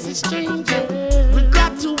changing, it's changing. We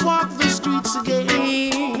got to walk the streets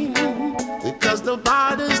again because the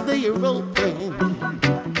borders, they are open.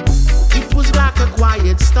 It was like a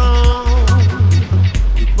quiet storm.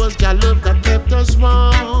 It was your love that kept us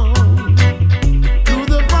warm. Through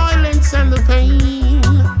the violence and the pain,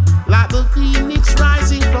 like the phoenix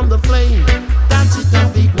rising from the flame. Dance it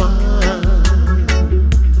up, big one.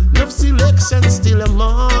 Enough selection, still a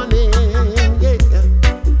morning, yeah.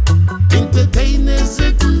 Entertainers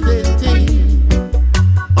do their thing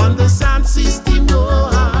on the sound system, oh.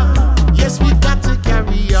 Yes, we've got to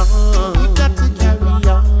carry on. We've got to carry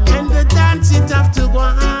on. And the dance it have to go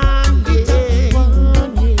on, yeah.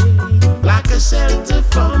 Like a shelter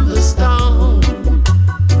from the storm.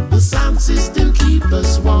 The sound system keep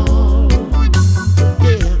us warm,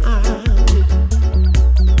 yeah.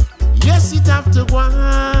 Yes, it have to go on.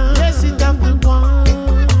 Yes, it have to go on.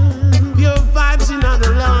 Pure vibes in the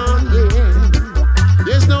land, yeah.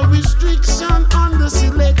 There's no restriction on the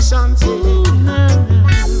selections, yeah.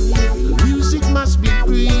 The music must be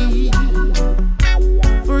free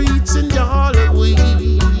for each and all of we,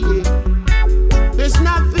 yeah. There's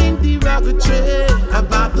nothing derogatory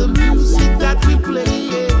about the music that we play,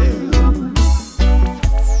 yeah.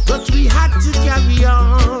 But we had to carry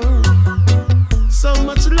on. So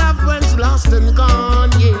much love went lost and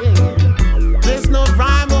gone, yeah. There's no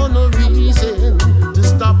rhyme or no reason to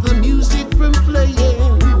stop the music from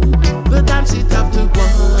playing. The dance it have to go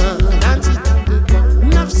on, dance it have to go on.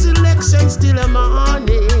 Enough selection, still a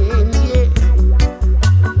morning, yeah.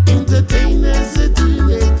 Entertainers do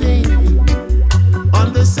their thing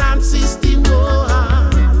on the sound system, oh.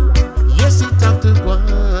 Yes, it have to go on.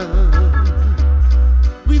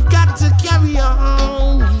 We've got to carry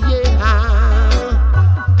on, yeah.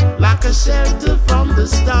 Like a shelter from the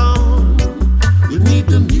storm. We need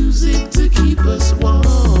the music to keep us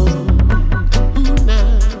warm.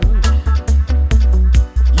 Now.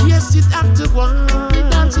 Yes, it have to go on.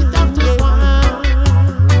 Dance it have to go on.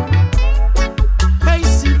 Hey,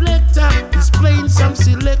 selector is playing some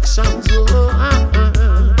selections. Oh,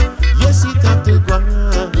 yes, it have to go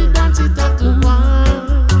on. Dance it have to go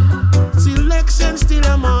on. Selection still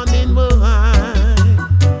a morning boy.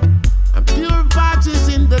 And pure vibes is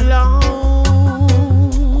in the lawn.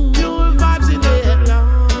 Pure vibes in the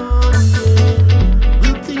lawn, yeah.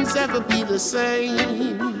 Will things ever be the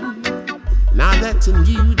same? Now that a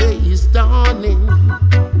new day is dawning,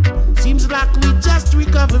 seems like we're just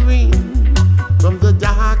recovering from the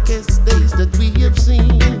darkest days that we have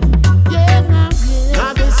seen. Yeah,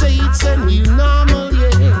 now they say it's a new normal,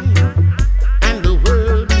 yeah. And the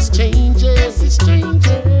world is changing, it's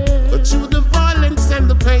changing. But through the violence and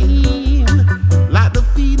the pain, like the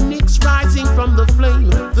phoenix rising from the flame,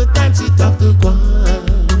 the dance it of the one.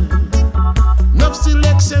 Enough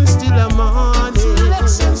selection still a more.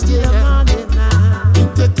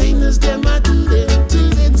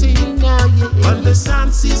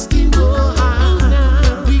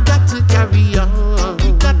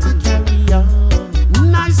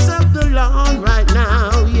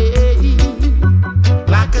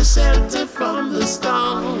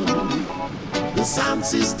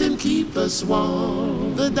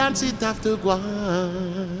 dance it have to go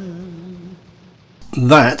on.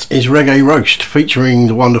 That is Reggae Roast featuring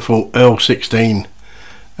the wonderful Earl 16,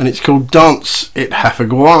 and it's called Dance It Have a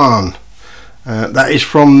Go On. That is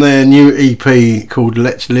from their new EP called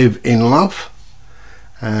Let's Live in Love,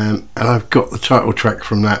 and I've got the title track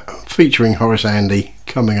from that featuring Horace Andy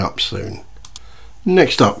coming up soon.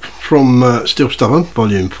 Next up, from Still Stubborn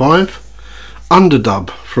Volume 5, Underdub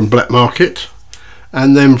from Black Market,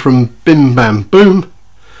 and then from Bim Bam Boom,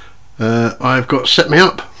 I've got Set Me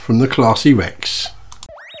Up from the Classy Rex.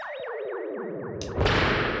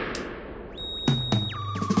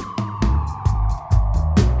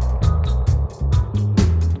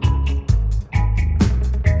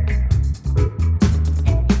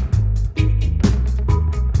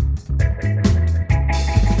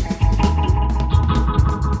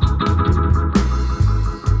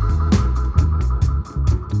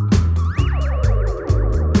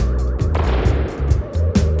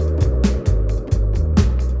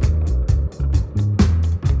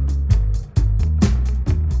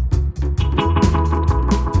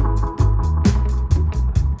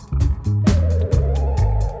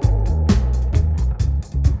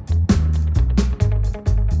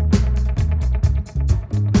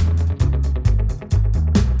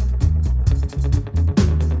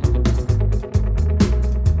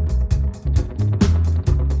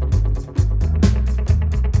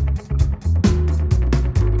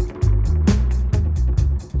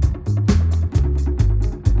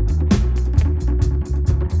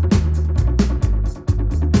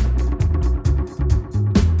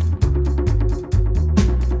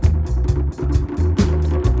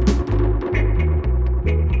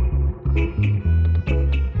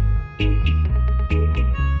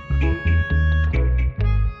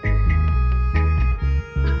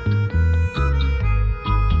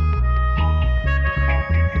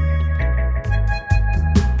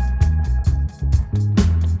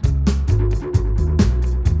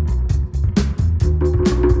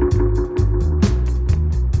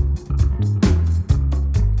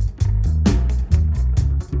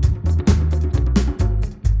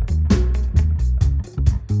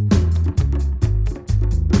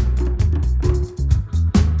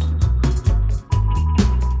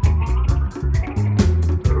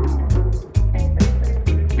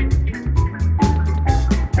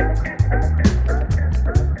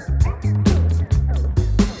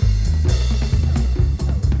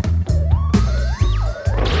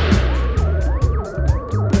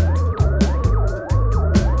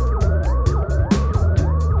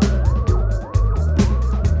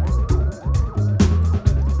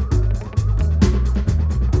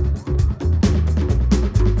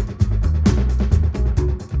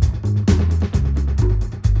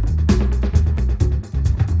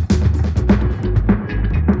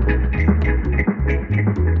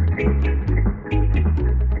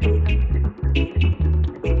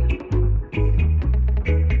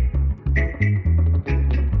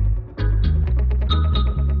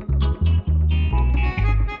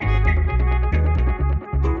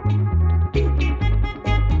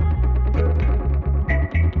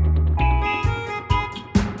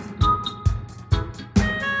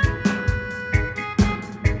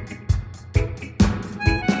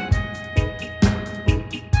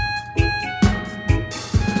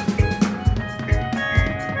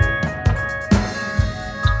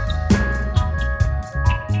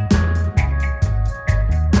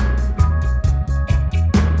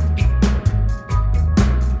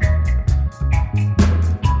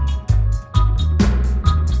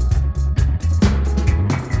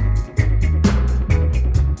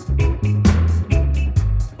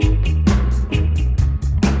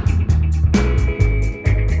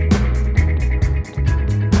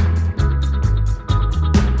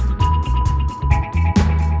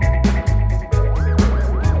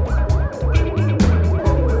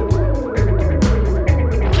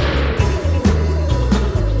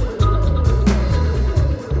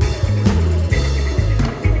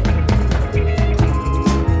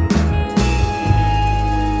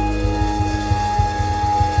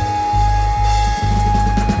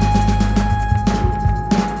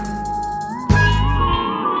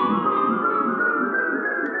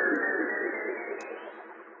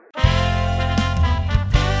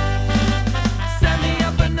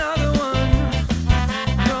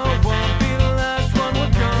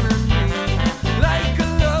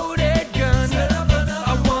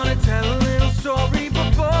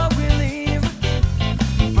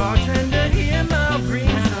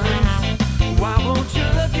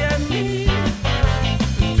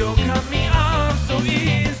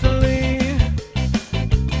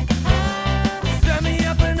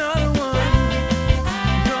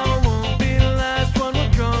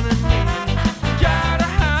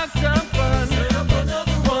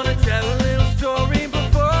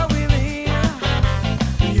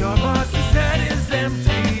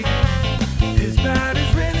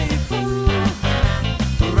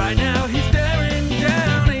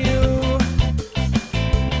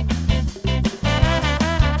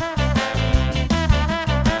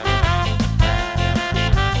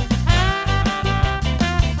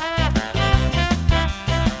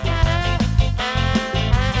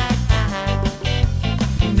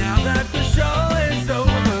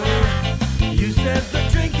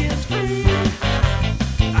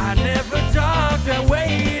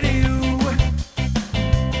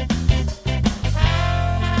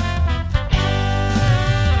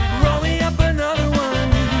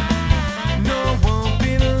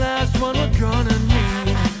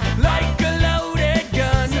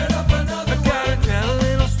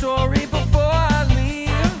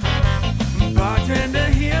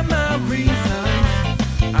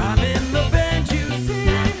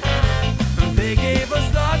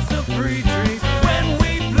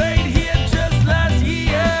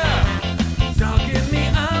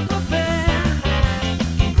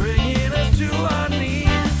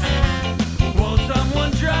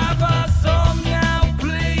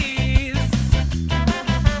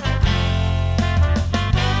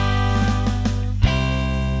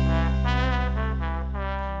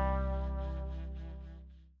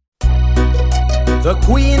 the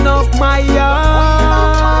queen of my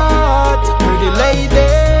heart, pretty lady.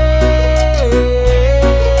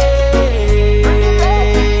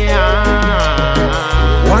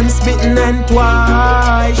 Once bitten and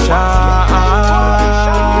twice shy.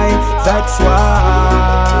 That's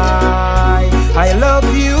why I love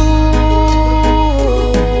you.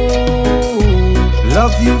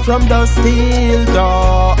 Love you from dusk till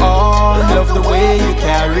dawn. Love the way you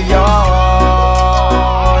carry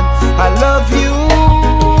on. I love you.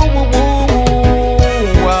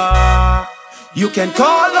 You can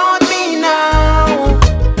call on me now.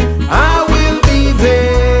 I will be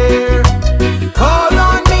there. Call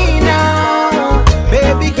on me now.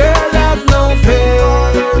 Baby girl, have no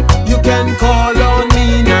fear. You can call on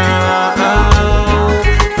me now.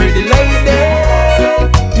 Pretty lady,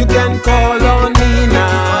 you can call on me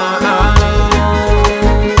now.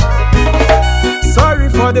 Sorry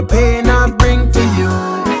for the pain I've bring to you.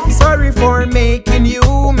 Sorry for making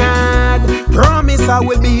you mad. Promise I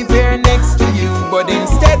will be there next to you, but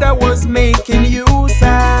instead I was making you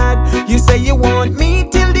sad. You say you want me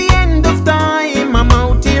till the end of time. I'm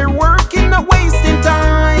out here working, not wasting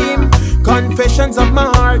time. Confessions of my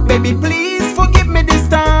heart, baby, please forgive me this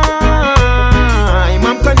time.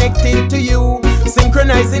 I'm connected to you,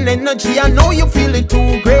 synchronizing energy. I know you feel it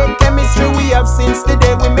too. Great chemistry we have since the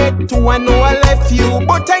day we met too. I know I left you,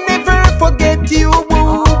 but I never forget you.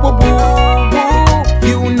 Boo, boo, boo, boo.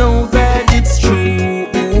 You know that it's true.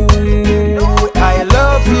 I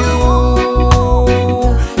love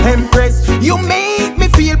you, Empress. You make me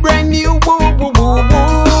feel brand new. Boo, boo, boo,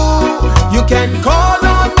 boo. You can call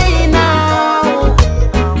on me now.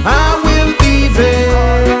 I will be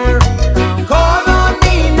there. Call on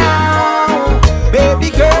me now. Baby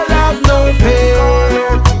girl, have no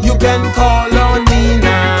fear. You can call on me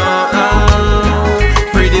now.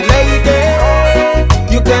 Pretty lady,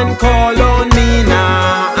 you can call on me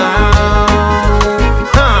now.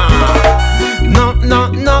 Knock,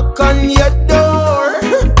 knock, knock on your door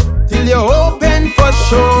till you open for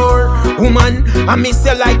sure. Woman, I miss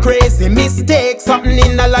you like crazy. Mistake something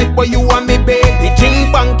in the life, but you are me baby.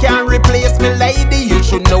 Jing bang can't replace me, lady. You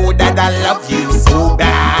should know that I love you so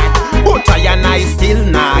bad, but I and I still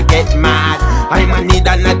not get mad. I'ma need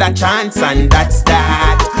another chance, and that's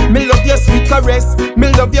that. Me love your sweet caress,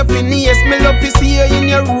 me love your finesse, me love to see you in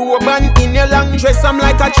your robe and in your long dress. I'm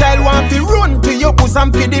like a child, want to run to your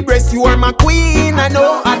bosom for the breast. You are my queen, I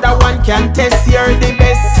know other one can test. You're the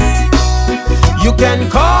best. You can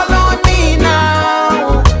call on me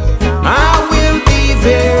now. I will be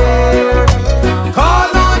there. Call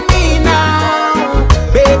on me now.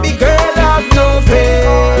 Baby girl, have no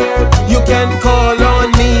fear. You can call on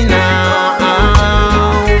me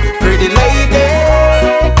now. Pretty lady,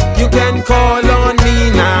 you can call on me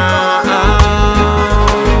now.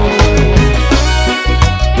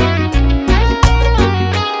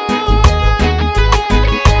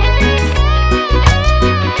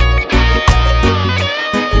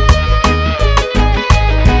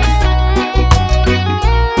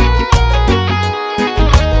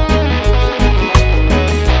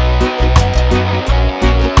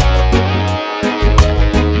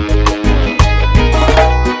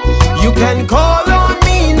 You can call on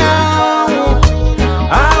me now.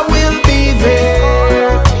 I will be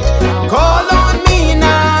there. Call on me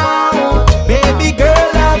now. Baby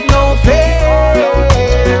girl, have no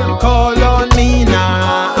fear. Call on me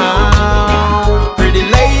now. Pretty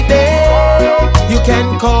lady, you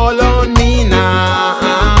can call on me now.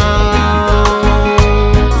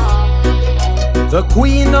 The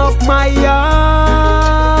queen of my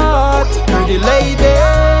heart, pretty lady.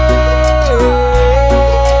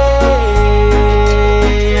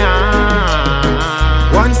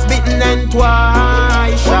 Once bitten and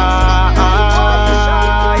twice shy.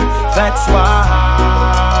 That's why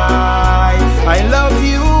I love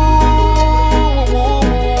you.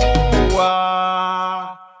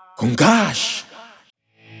 Congash.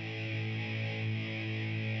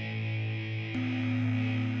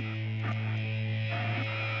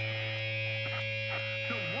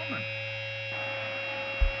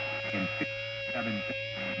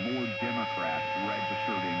 More Democrats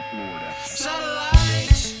registered in Florida.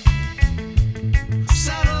 Satellite,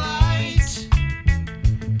 satellite,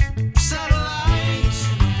 satellite.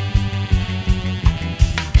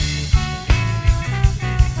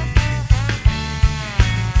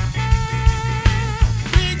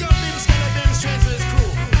 Big up people scared demonstrate for this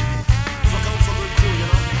crew. Fuck out for good crew, you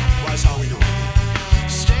know. Watch how we do.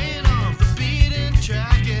 Staying off the beaten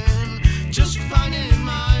track and just finding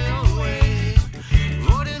my own way.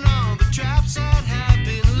 Avoiding all the traps that have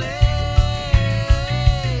been laid.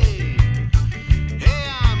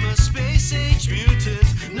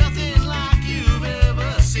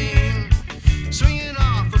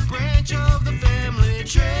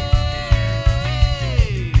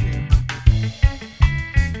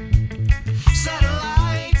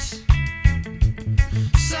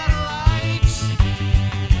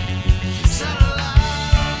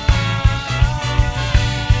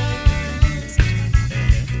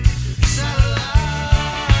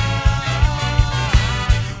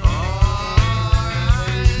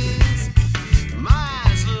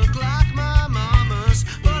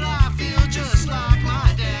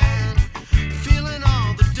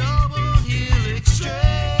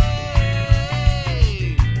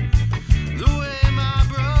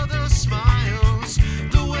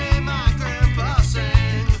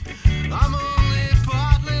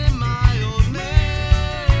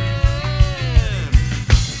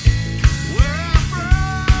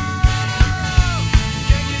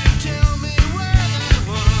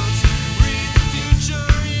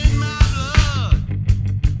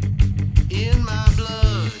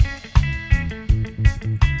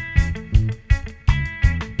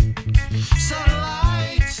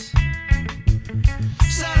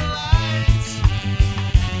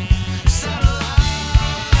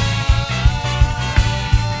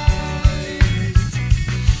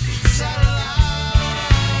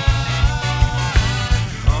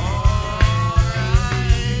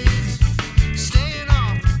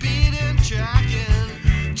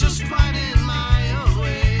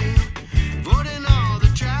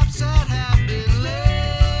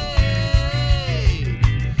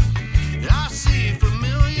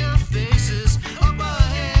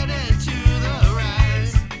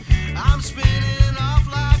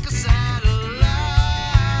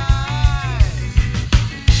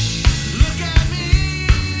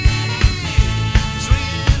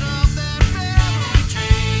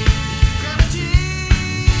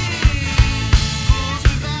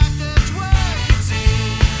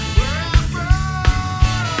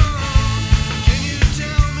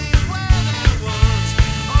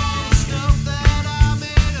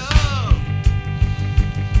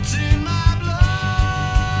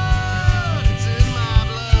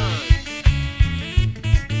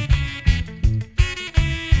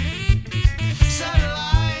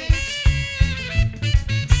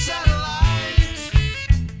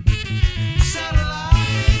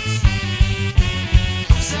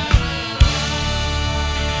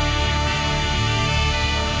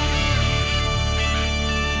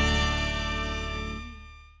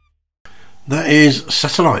 That is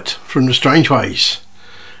Satellite from the Strange Ways.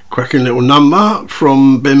 Cracking little number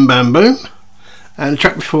from Bim Bam Boom. And the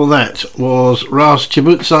track before that was Raz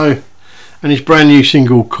Chibuzzo and his brand new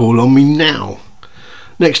single Call On Me Now.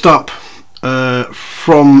 Next up,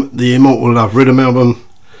 from the Immortal Love Rhythm album,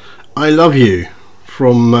 I Love You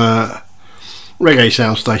from Reggae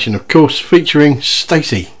Sound Station, of course, featuring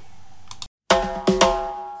Stacey.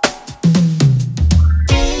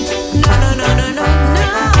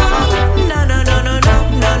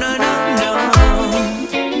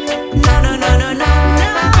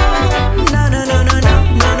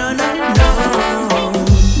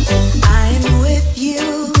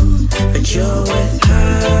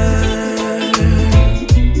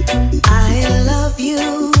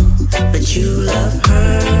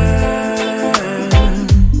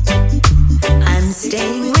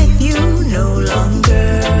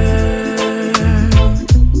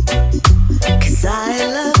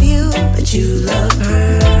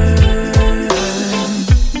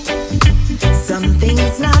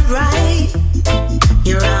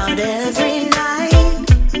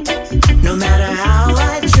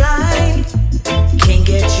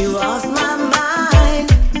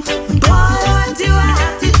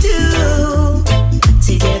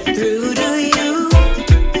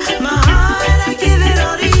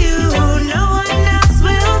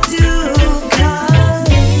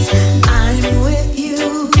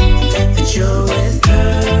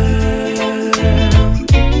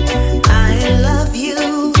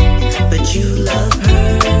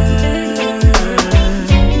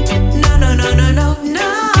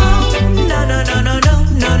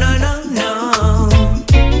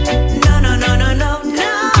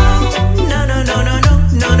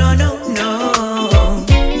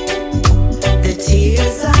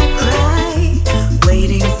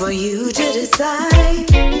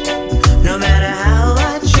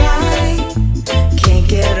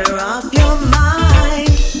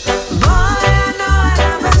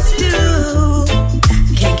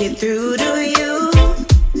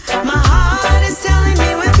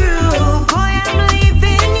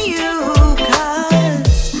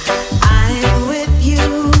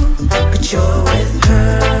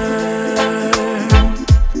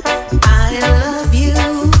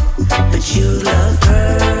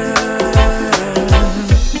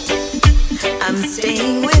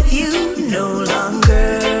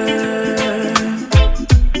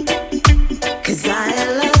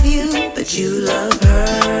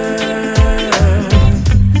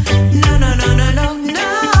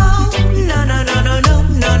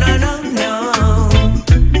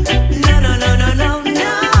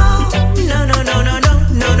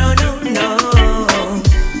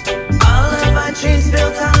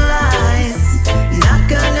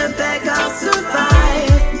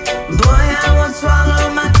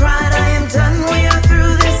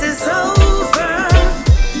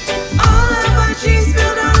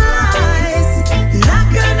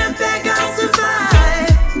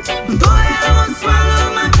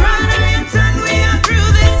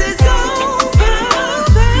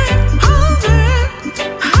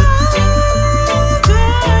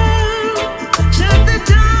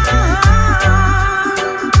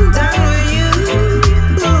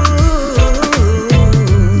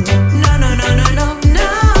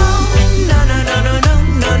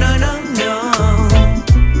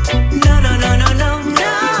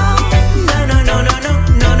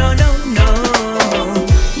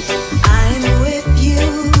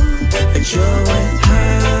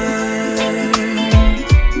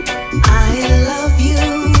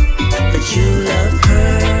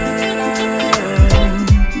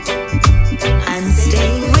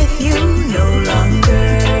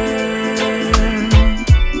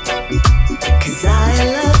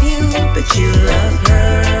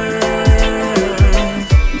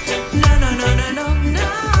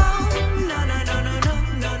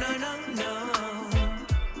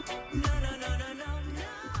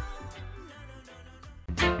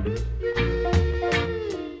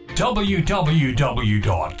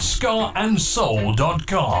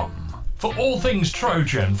 www.scarandsoul.com for all things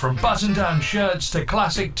Trojan, from button-down shirts to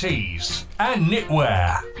classic tees and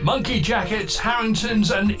knitwear, monkey jackets,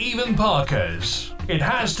 Harringtons and even Parkers. It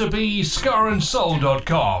has to be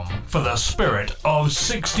scarandsoul.com for the spirit of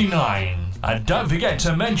 69. And don't forget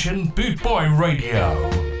to mention Boot Boy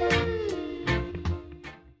Radio.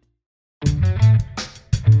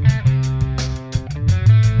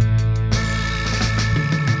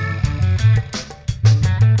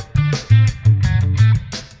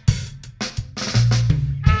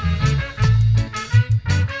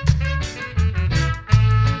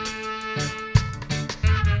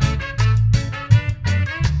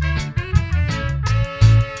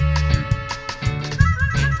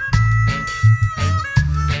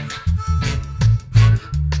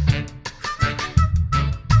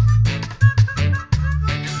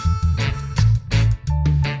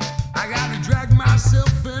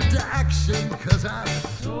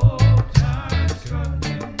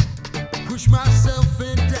 push myself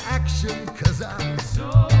into action, 'cause I'm so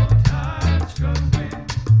tired of struggling.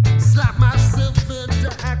 Slap myself into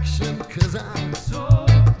action, 'cause I'm so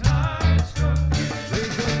tired of struggling.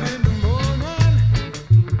 Wake up in the morning,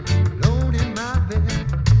 alone in my bed.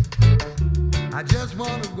 I just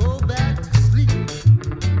wanna go back to sleep,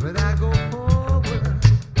 but I go forward.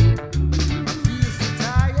 I feel so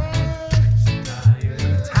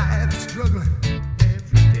tired of struggling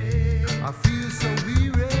every day. I feel so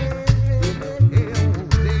weary.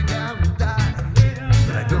 Lay down and die,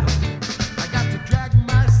 but I don't. I got to drag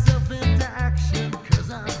myself into action, 'cause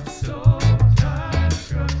I'm so tired of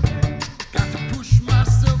struggling. Got to push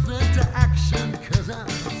myself into action, 'cause I'm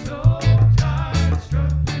so tired of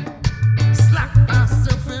struggling. Slap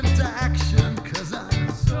myself into action, 'cause I'm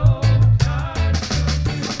so tired of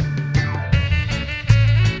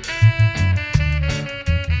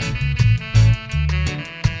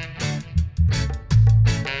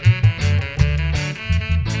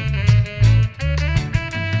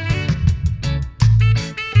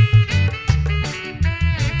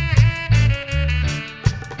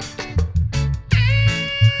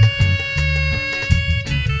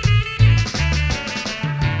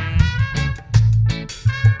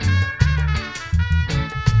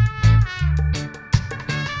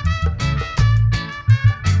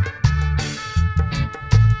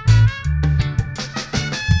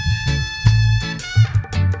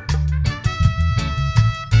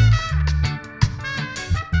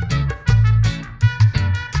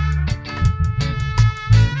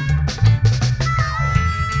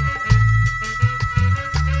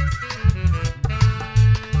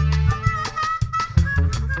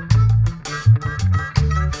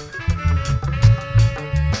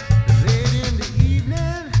late in the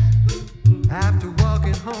evening, after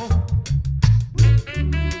walking home,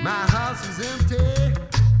 my house is empty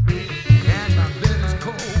and my bed is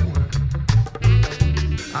cold.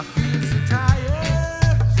 I feel so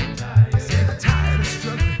tired, tired of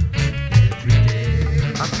struggling every day.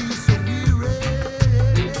 I feel so weary,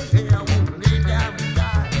 I wanna lay down and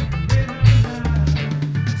die.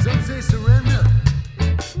 Some say surrender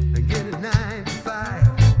and get a 9 to 5,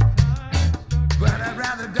 but I'd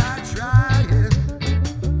rather die trying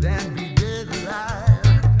than be dead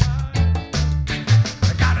alive.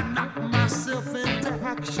 I gotta knock myself into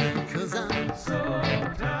action, 'cause I'm so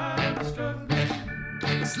tired of struggling.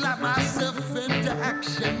 Slap myself into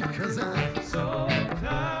action, 'cause I'm so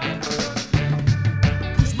tired of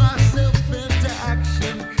struggling. Push myself into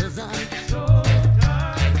action, 'cause I'm so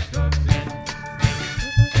tired of struggling.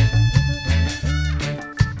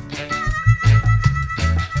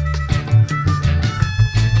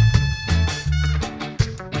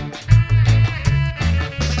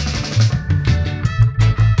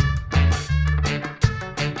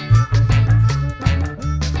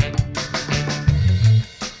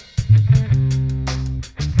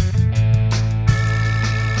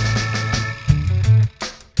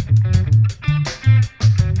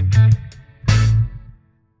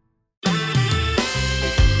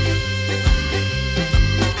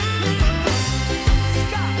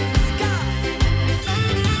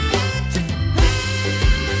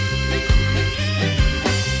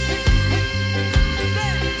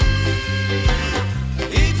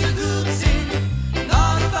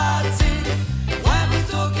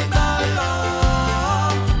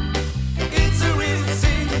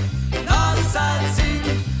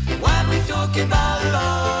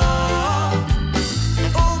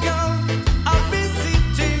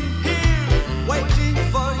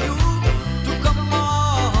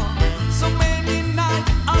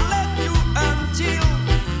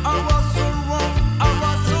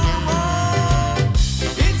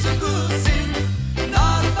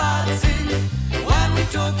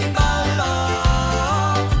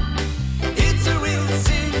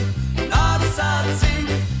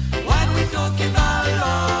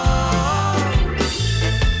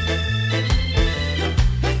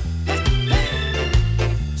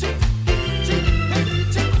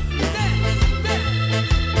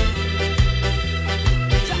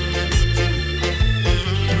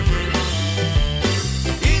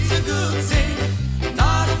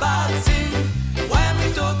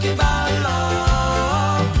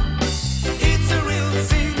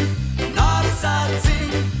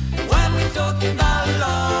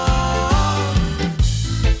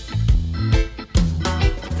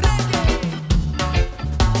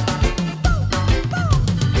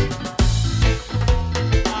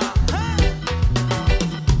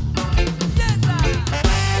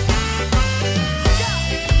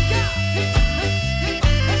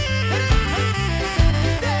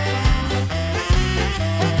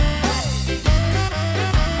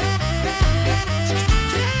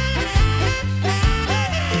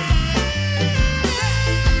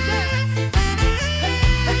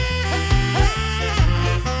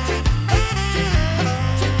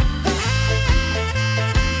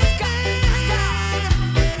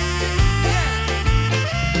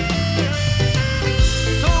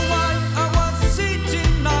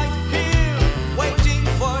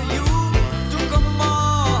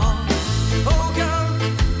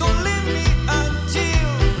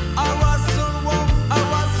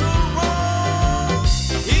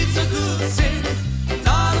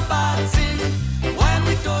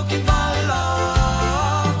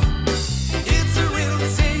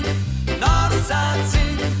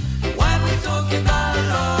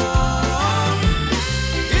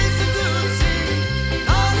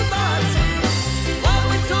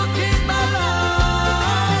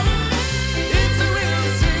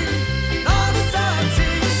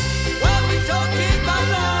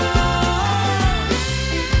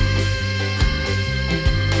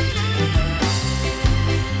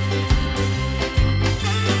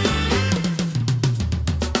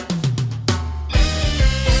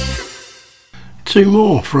 Two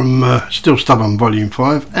more from Still Stubborn Volume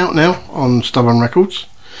 5, out now on Stubborn Records.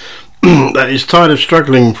 That is Tired of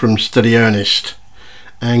Struggling from Steady Ernest,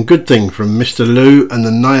 and Good Thing from Mr. Lou and the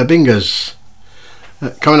Nyabingas.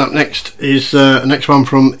 Coming up next is the next one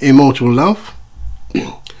from Immortal Love.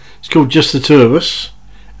 It's called Just the Two of Us,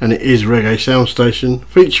 and it is Reggae Sound Station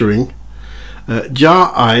featuring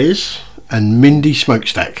Jar Eyes and Mindy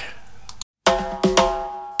Smokestack.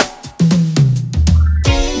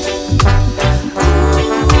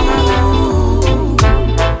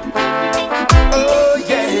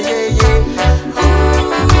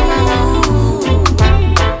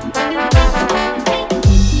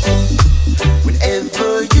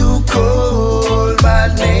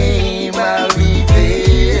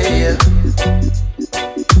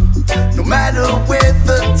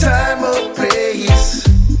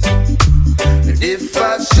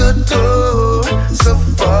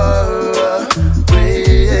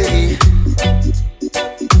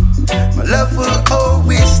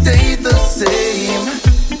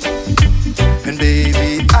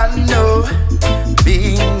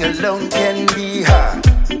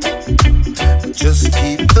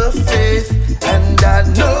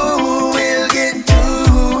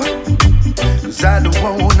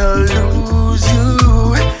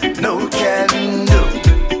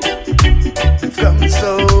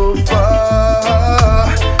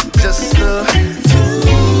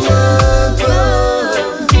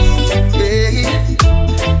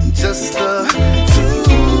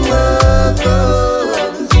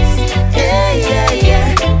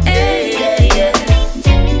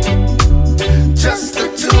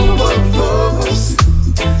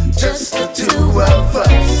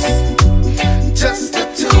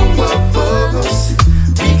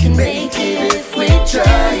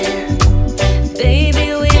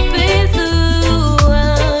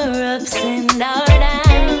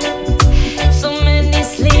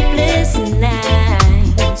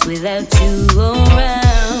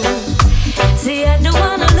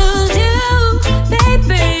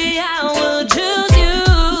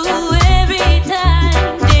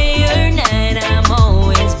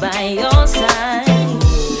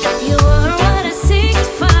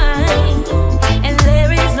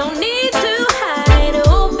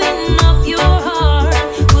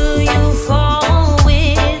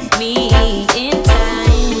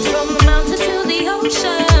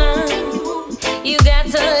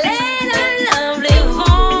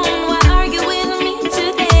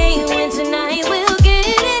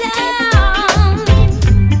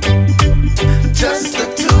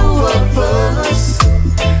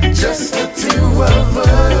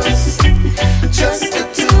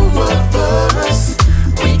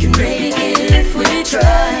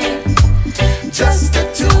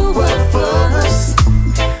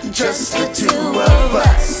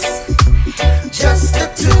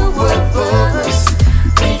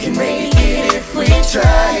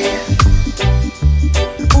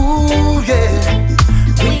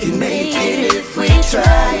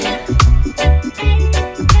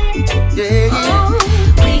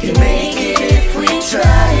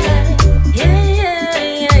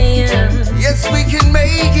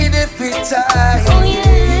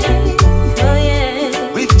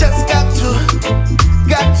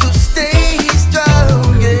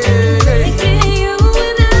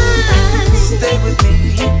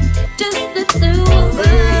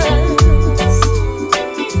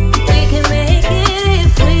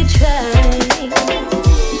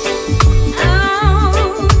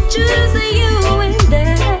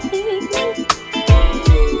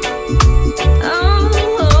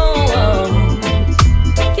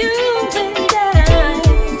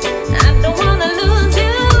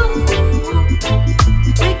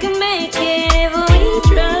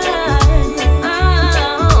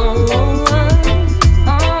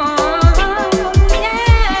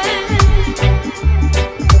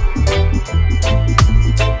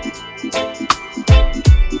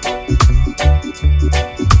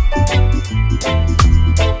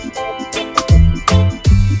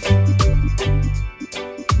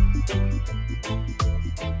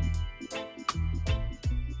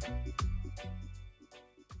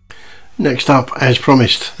 Next up, as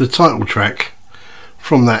promised, the title track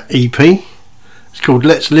from that EP. It's called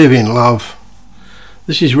Let's Live in Love.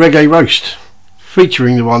 This is Reggae Roast,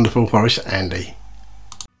 featuring the wonderful Horace Andy.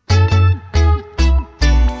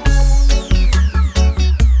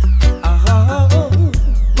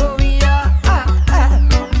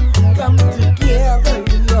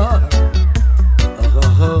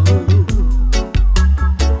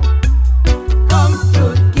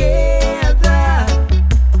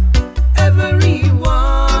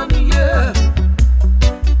 Everyone, yeah,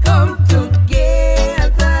 come together.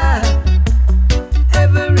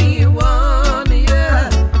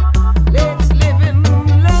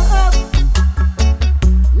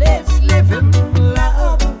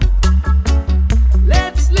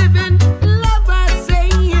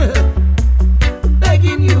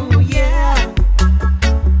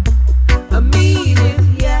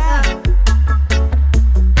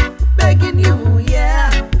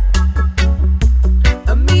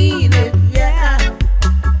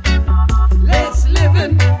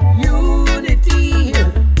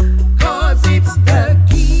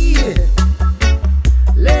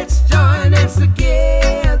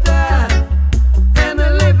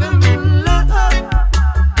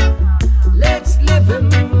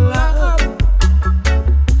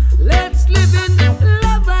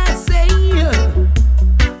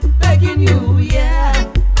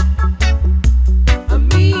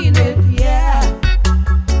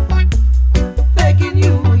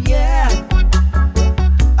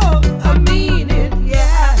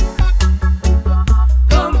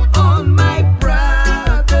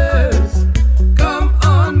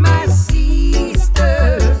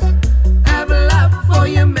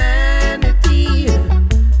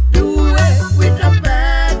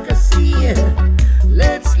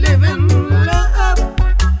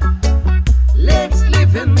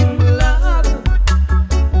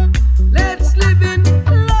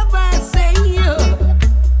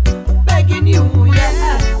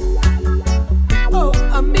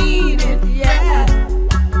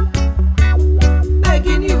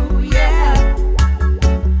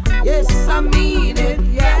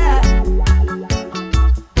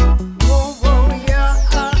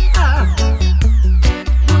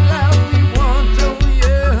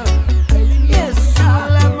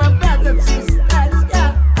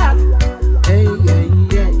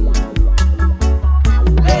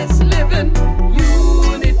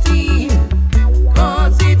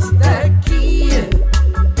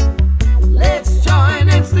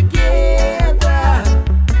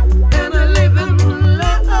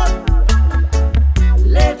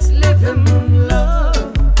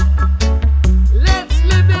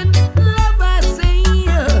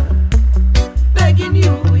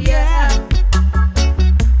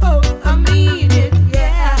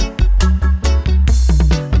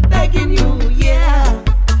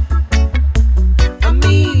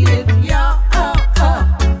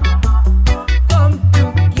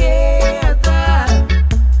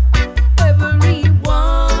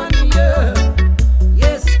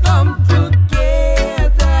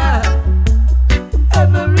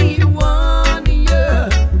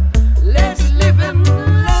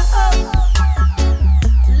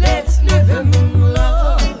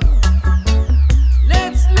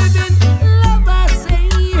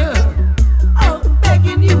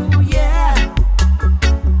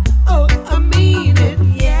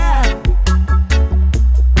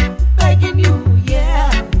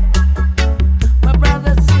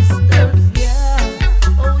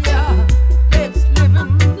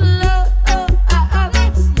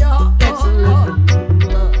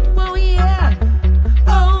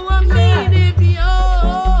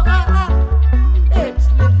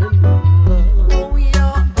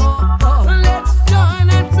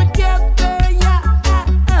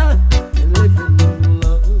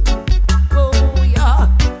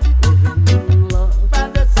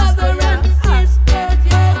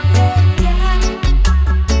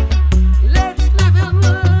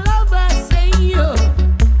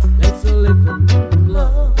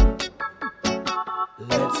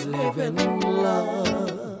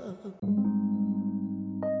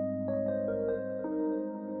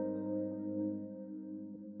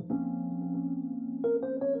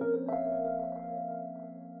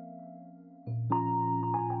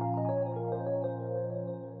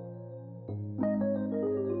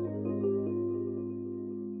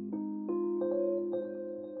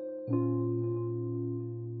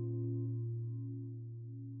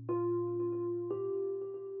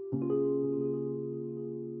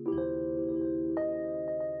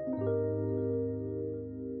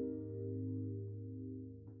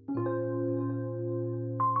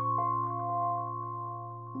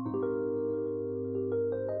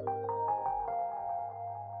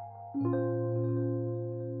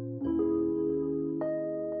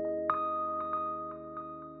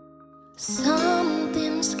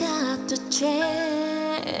 Something's got to change,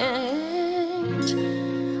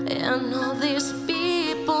 and all these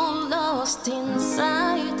people lost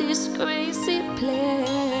inside this crazy place.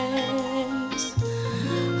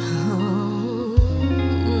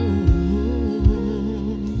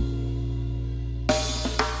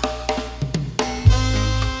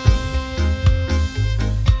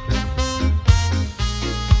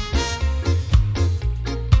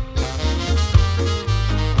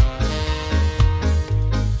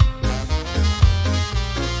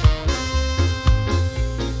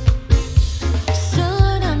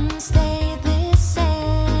 Shouldn't stay the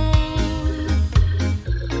same,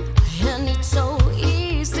 and it's so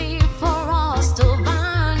easy for us to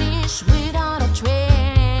vanish without a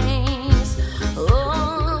trace.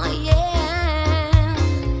 Oh yeah,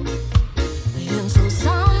 and so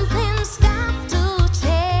something's got to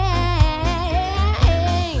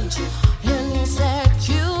change, and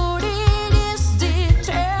insecurities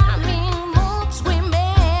determine moves we make.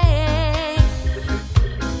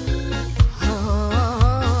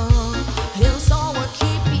 And so we're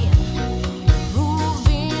keeping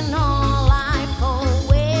moving our life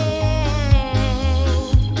away.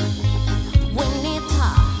 We need to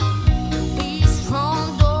be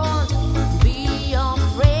strong, don't be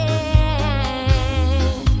afraid.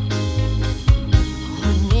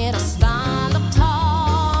 We need to stand up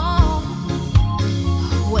tall.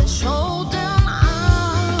 We're shouldering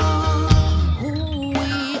out who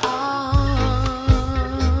we are.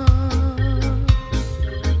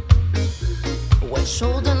 We're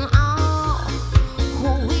shouldering out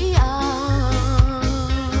who we are.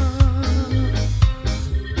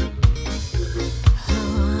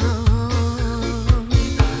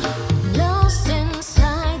 Lost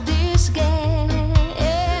inside this game,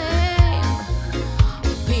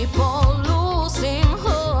 people losing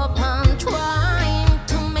hope and trying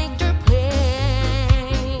to make their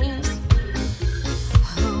place.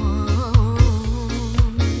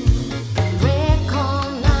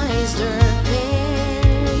 Recognize their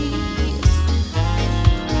face.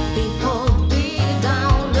 People be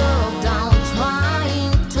down, look down,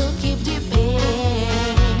 trying to keep the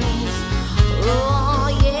pace. Oh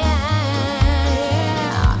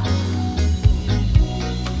yeah,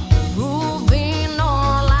 moving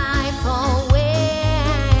our life away.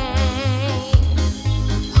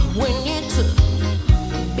 We need to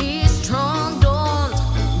be strong, don't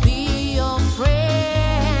be afraid.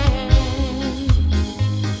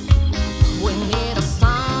 We need to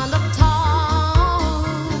stand up tall.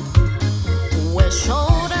 We're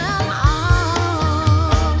shouldering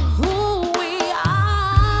out who we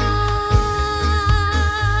are,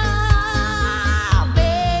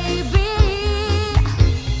 baby.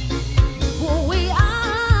 Who we are.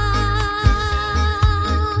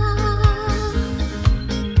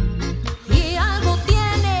 Y algo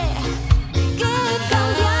tiene que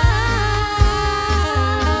cambiar.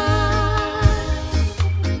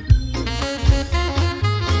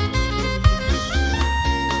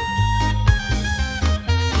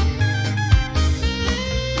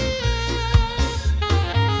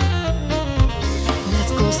 Las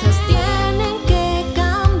cosas tienen que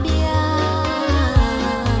cambiar.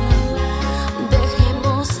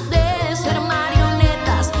 Dejemos de ser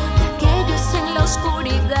marionetas de aquellos en la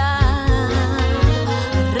oscuridad.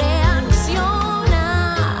 Reacciona.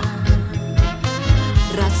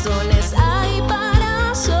 Razones hay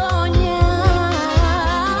para soñar.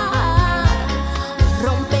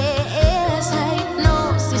 Rompe esa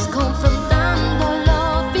hipnosis confrontando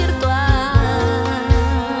lo virtual.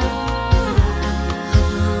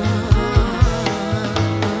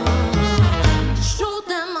 Show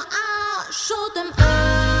them out, show them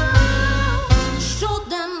out, show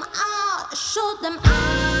them out, show them out.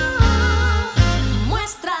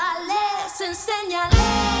 Muéstrales,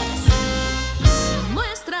 enséñales,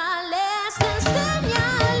 muéstrales,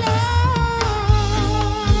 enséñales,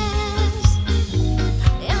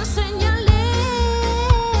 enséñales.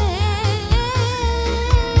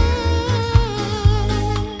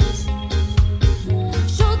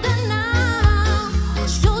 Show them now,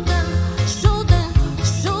 show them, show them,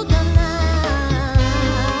 show them now.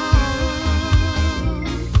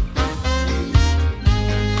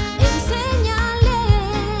 Enséñales.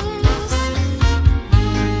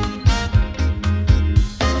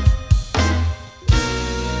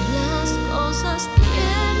 Las cosas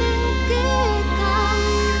tienen que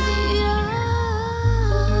cambiar.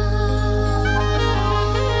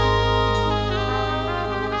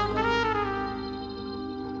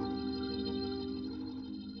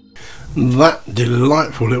 That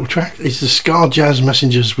delightful little track is the Ska Jazz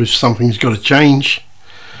Messengers with Something's Gotta Change.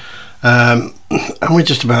 And we're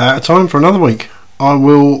just about out of time for another week. I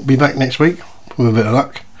will be back next week with a bit of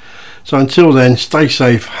luck. So until then, stay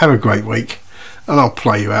safe, have a great week, and I'll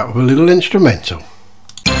play you out with a little instrumental.